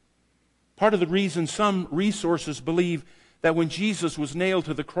wrist. Part of the reason some resources believe that when Jesus was nailed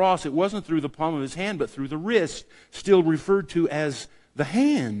to the cross, it wasn't through the palm of his hand, but through the wrist, still referred to as the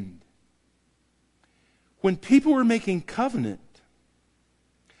hand. When people were making covenant,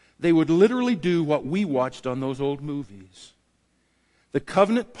 they would literally do what we watched on those old movies. The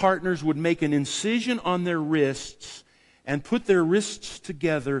covenant partners would make an incision on their wrists and put their wrists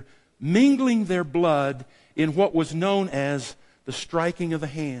together, mingling their blood in what was known as the striking of the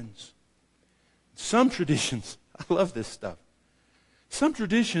hands. Some traditions, I love this stuff. Some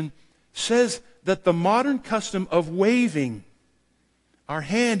tradition says that the modern custom of waving our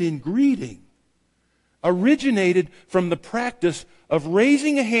hand in greeting originated from the practice of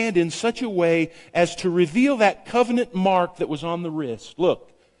raising a hand in such a way as to reveal that covenant mark that was on the wrist.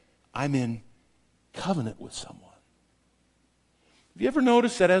 Look, I'm in covenant with someone. Have you ever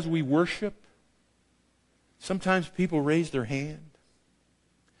noticed that as we worship, sometimes people raise their hand?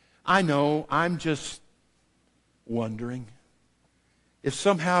 I know, I'm just wondering if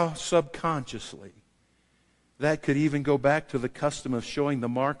somehow subconsciously that could even go back to the custom of showing the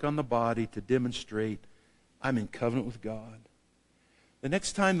mark on the body to demonstrate I'm in covenant with God. The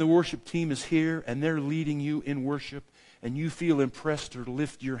next time the worship team is here and they're leading you in worship and you feel impressed to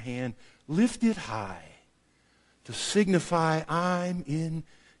lift your hand, lift it high to signify I'm in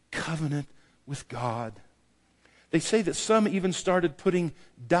covenant with God. They say that some even started putting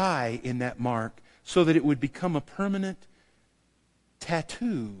dye in that mark so that it would become a permanent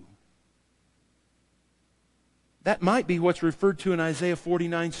tattoo. That might be what's referred to in Isaiah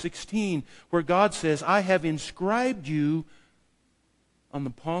 49:16, where God says, I have inscribed you on the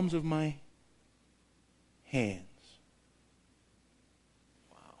palms of my hands.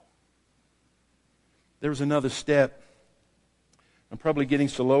 Wow. There was another step. I'm probably getting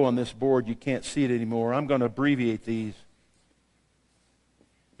so low on this board you can't see it anymore. I'm going to abbreviate these.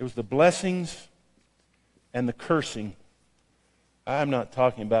 It was the blessings and the cursing. I'm not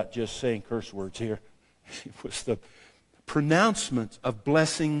talking about just saying curse words here. It was the pronouncement of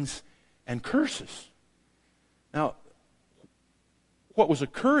blessings and curses. Now, what was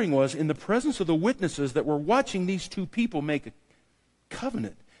occurring was, in the presence of the witnesses that were watching these two people make a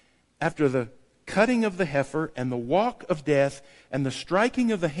covenant, after the cutting of the heifer and the walk of death and the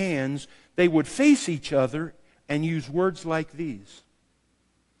striking of the hands, they would face each other and use words like these.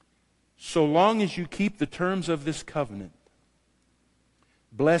 So long as you keep the terms of this covenant,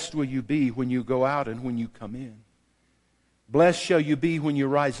 blessed will you be when you go out and when you come in. Blessed shall you be when you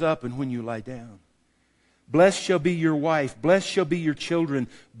rise up and when you lie down. Blessed shall be your wife. Blessed shall be your children.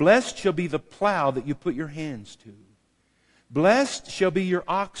 Blessed shall be the plow that you put your hands to. Blessed shall be your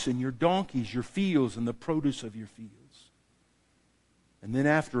oxen, your donkeys, your fields, and the produce of your fields. And then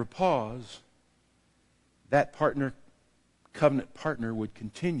after a pause, that covenant partner would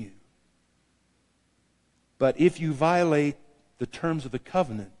continue. But if you violate the terms of the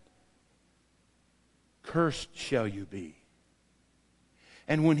covenant, cursed shall you be.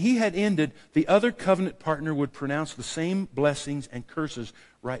 And when he had ended, the other covenant partner would pronounce the same blessings and curses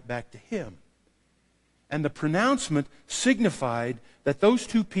right back to him. And the pronouncement signified that those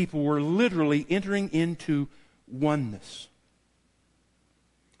two people were literally entering into oneness.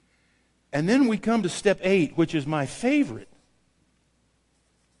 And then we come to step 8, which is my favorite.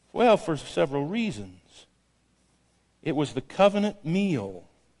 Well, for several reasons. It was the covenant meal.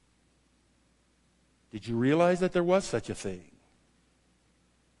 Did you realize that there was such a thing?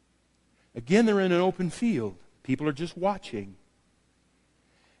 Again, they're in an open field. People are just watching.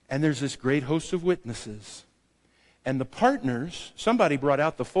 And there's this great host of witnesses. And the partners, somebody brought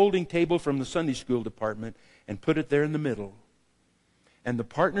out the folding table from the Sunday school department and put it there in the middle. And the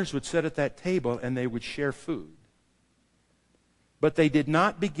partners would sit at that table and they would share food. But they did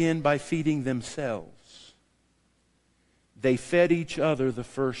not begin by feeding themselves. They fed each other the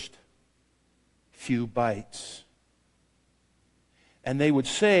first few bites. And they would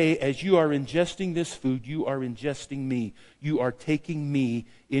say, as you are ingesting this food, you are ingesting me. You are taking me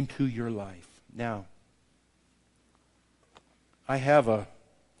into your life. Now, I have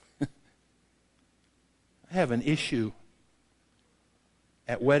an issue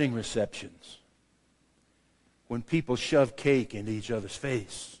at wedding receptions when people shove cake into each other's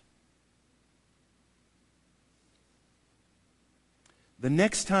face. The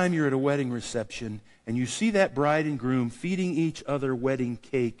next time you're at a wedding reception and you see that bride and groom feeding each other wedding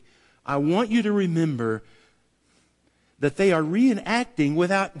cake, I want you to remember that they are reenacting,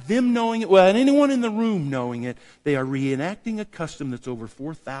 without them knowing it, without anyone in the room knowing it, they are reenacting a custom that's over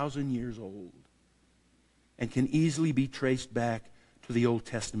 4,000 years old and can easily be traced back to the Old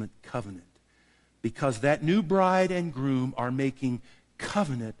Testament covenant. Because that new bride and groom are making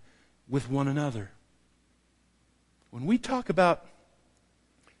covenant with one another. When we talk about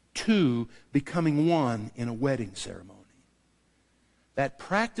two becoming one in a wedding ceremony, that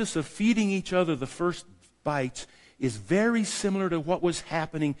practice of feeding each other the first bites is very similar to what was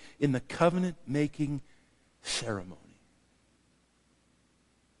happening in the covenant-making ceremony.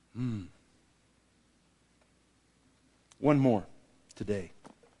 One more today.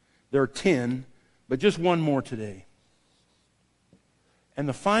 There are 10, but just one more today. And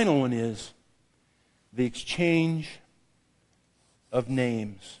the final one is the exchange of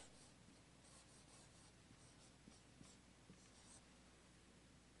names.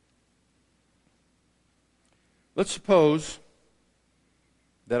 Let's suppose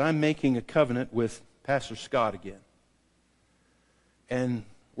that I'm making a covenant with Pastor Scott again. And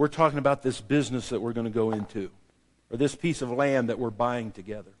we're talking about this business that we're going to go into, or this piece of land that we're buying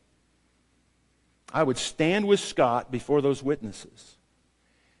together. I would stand with Scott before those witnesses,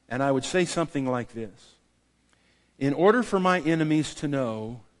 and I would say something like this. In order for my enemies to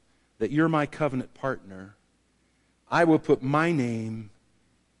know that you're my covenant partner, I will put my name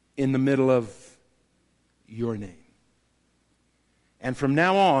in the middle of your name. And from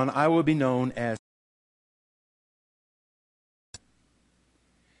now on, I will be known as.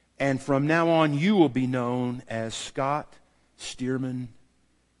 And from now on, you will be known as Scott Stearman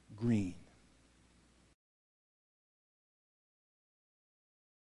Green.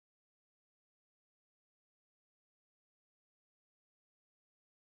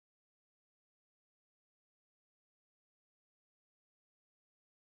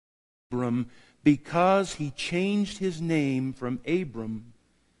 Abram, because he changed his name from Abram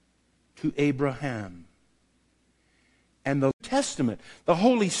to Abraham. And the Testament, the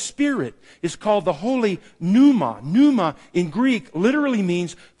Holy Spirit, is called the Holy Pneuma. Pneuma in Greek literally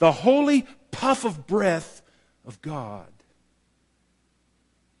means the holy puff of breath of God.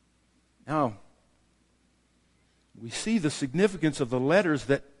 Now, we see the significance of the letters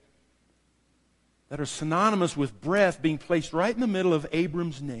that are synonymous with breath being placed right in the middle of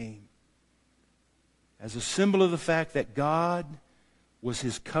Abram's name, as a symbol of the fact that God was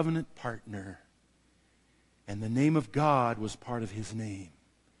his covenant partner, and the name of God was part of his name.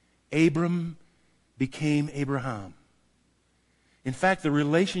 Abram became Abraham. In fact, the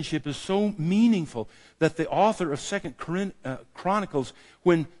relationship is so meaningful that the author of 2 Chronicles,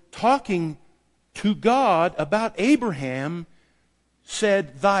 when talking to God about Abraham,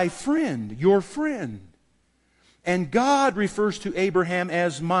 said, thy friend, your friend. And God refers to Abraham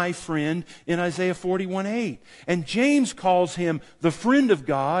as my friend in Isaiah 41:8. And James calls him the friend of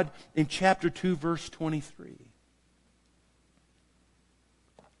God in chapter 2, verse 23.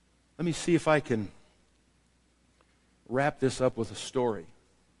 Let me see if I can wrap this up with a story.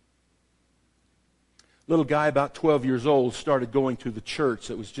 Little guy about 12 years old started going to the church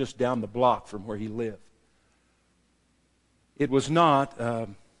that was just down the block from where he lived. It was not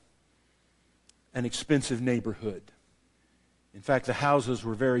an expensive neighborhood. In fact, the houses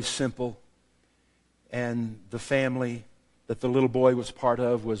were very simple, and the family that the little boy was part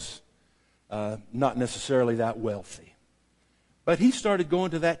of was not necessarily that wealthy. But he started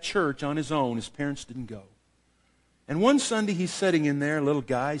going to that church on his own. His parents didn't go. And one Sunday he's sitting in there, a little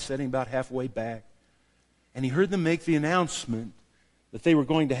guy sitting about halfway back, and he heard them make the announcement that they were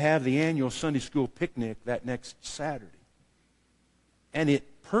going to have the annual Sunday school picnic that next Saturday. And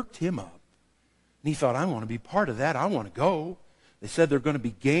it perked him up. And he thought, I want to be part of that. I want to go. They said there are going to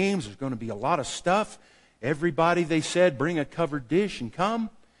be games. There's going to be a lot of stuff. Everybody, they said, bring a covered dish and come,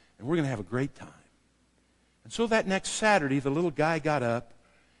 and we're going to have a great time. And so that next Saturday, the little guy got up,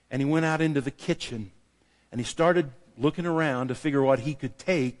 and he went out into the kitchen, and he started looking around to figure what he could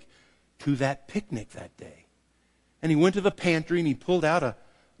take to that picnic that day. And he went to the pantry, and he pulled out a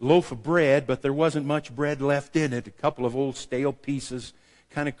loaf of bread, but there wasn't much bread left in it. A couple of old stale pieces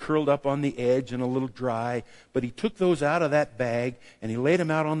kind of curled up on the edge and a little dry. But he took those out of that bag, and he laid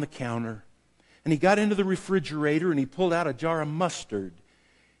them out on the counter. And he got into the refrigerator, and he pulled out a jar of mustard.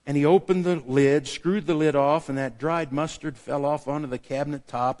 And he opened the lid, screwed the lid off, and that dried mustard fell off onto the cabinet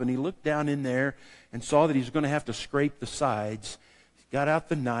top. And he looked down in there and saw that he was going to have to scrape the sides. He got out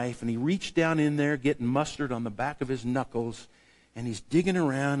the knife, and he reached down in there, getting mustard on the back of his knuckles. And he's digging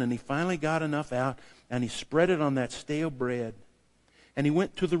around, and he finally got enough out, and he spread it on that stale bread. And he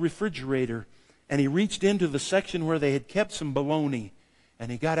went to the refrigerator, and he reached into the section where they had kept some bologna.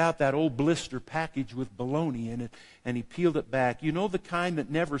 And he got out that old blister package with bologna in it, and he peeled it back. You know, the kind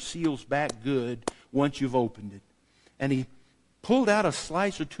that never seals back good once you've opened it. And he pulled out a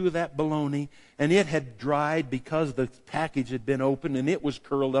slice or two of that bologna, and it had dried because the package had been opened, and it was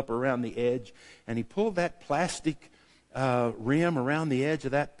curled up around the edge. And he pulled that plastic rim around the edge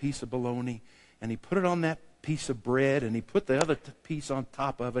of that piece of bologna, and he put it on that piece of bread, and he put the other piece on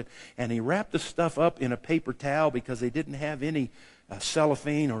top of it, and he wrapped the stuff up in a paper towel because they didn't have any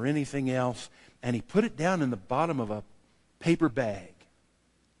cellophane or anything else, and he put it down in the bottom of a paper bag.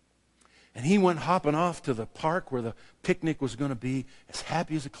 And he went hopping off to the park where the picnic was going to be, as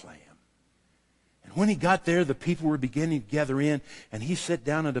happy as a clam. And when he got there, the people were beginning to gather in, and he sat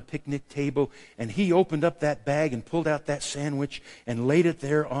down at a picnic table, and he opened up that bag and pulled out that sandwich and laid it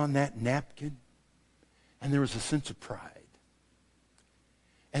there on that napkin. And there was a sense of pride.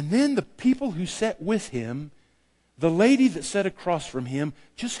 And then the people who sat with him, the lady that sat across from him,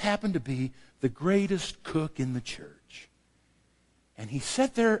 just happened to be the greatest cook in the church. And he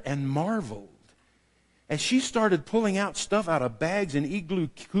sat there and marveled as she started pulling out stuff out of bags and igloo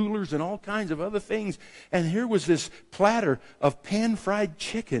coolers and all kinds of other things. And here was this platter of pan-fried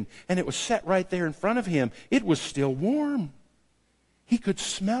chicken, and it was set right there in front of him. It was still warm. He could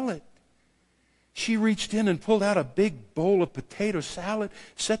smell it. She reached in and pulled out a big bowl of potato salad,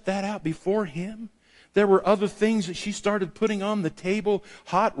 set that out before him. There were other things that she started putting on the table,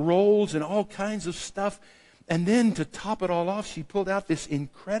 hot rolls and all kinds of stuff. And then to top it all off, she pulled out this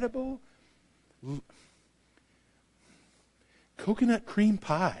incredible coconut cream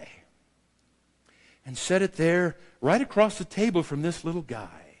pie and set it there right across the table from this little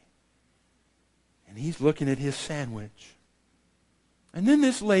guy. And he's looking at his sandwich. And then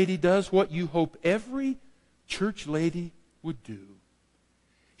this lady does what you hope every church lady would do.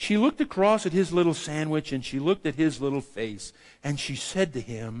 She looked across at his little sandwich, and she looked at his little face, and she said to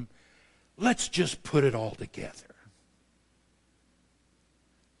him, let's just put it all together.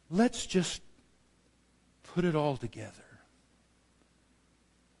 Let's just put it all together.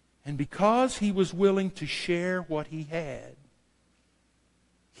 And because he was willing to share what he had,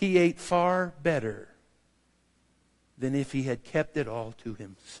 he ate far better than if he had kept it all to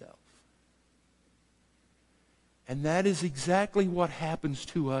himself. And that is exactly what happens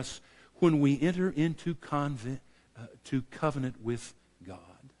to us when we enter into covenant with God.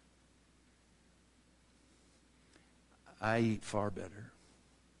 I eat far better.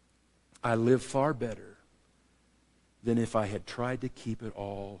 I live far better than if I had tried to keep it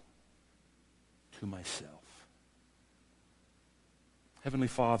all to myself. Heavenly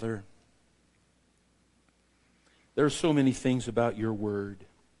Father, there are so many things about your word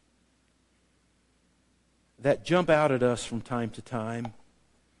that jump out at us from time to time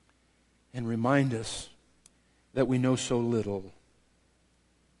and remind us that we know so little.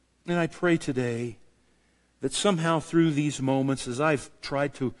 And I pray today that somehow through these moments, as I've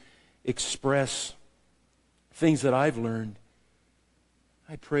tried to express things that I've learned,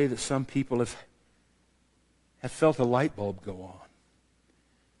 I pray that some people have felt a light bulb go on.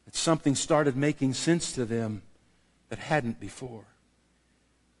 That something started making sense to them that hadn't before.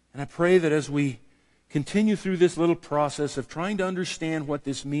 And I pray that as we continue through this little process of trying to understand what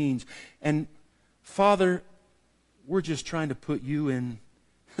this means, and Father, we're just trying to put you in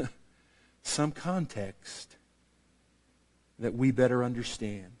some context that we better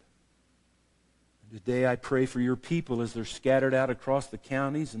understand. Today I pray for your people as they're scattered out across the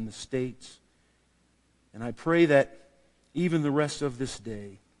counties and the states. And I pray that even the rest of this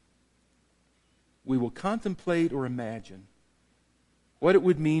day, we will contemplate or imagine what it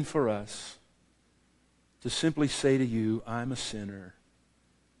would mean for us to simply say to you, I'm a sinner.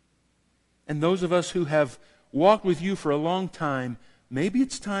 And those of us who have walked with you for a long time, maybe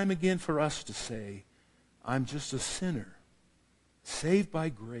it's time again for us to say, I'm just a sinner, saved by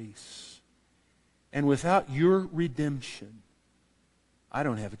grace. And without your redemption, I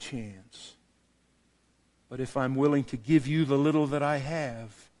don't have a chance. But if I'm willing to give you the little that I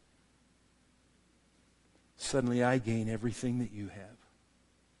have, suddenly I gain everything that you have.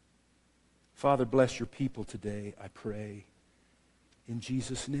 Father, bless your people today, I pray. In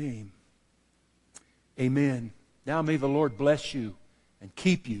Jesus' name, amen. Now may the Lord bless you and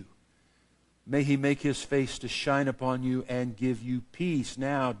keep you. May He make His face to shine upon you and give you peace.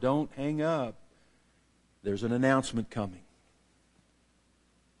 Now, don't hang up. There's an announcement coming.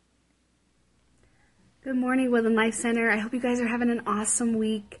 Good morning, Woodland Life Center. I hope you guys are having an awesome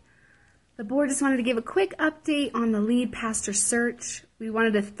week. The board just wanted to give a quick update on the lead pastor search. We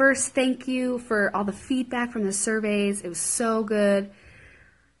wanted to first thank you for all the feedback from the surveys. It was so good.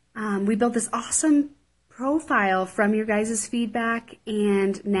 We built this awesome profile from your guys' feedback,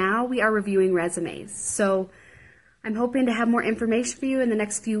 and now we are reviewing resumes. So I'm hoping to have more information for you in the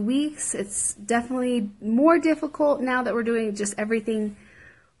next few weeks. It's definitely more difficult now that we're doing just everything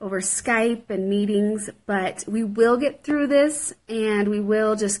over Skype and meetings, but we will get through this, and we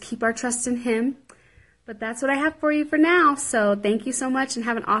will just keep our trust in Him. But that's what I have for you for now, so thank you so much and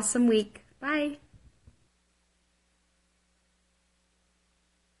have an awesome week. Bye.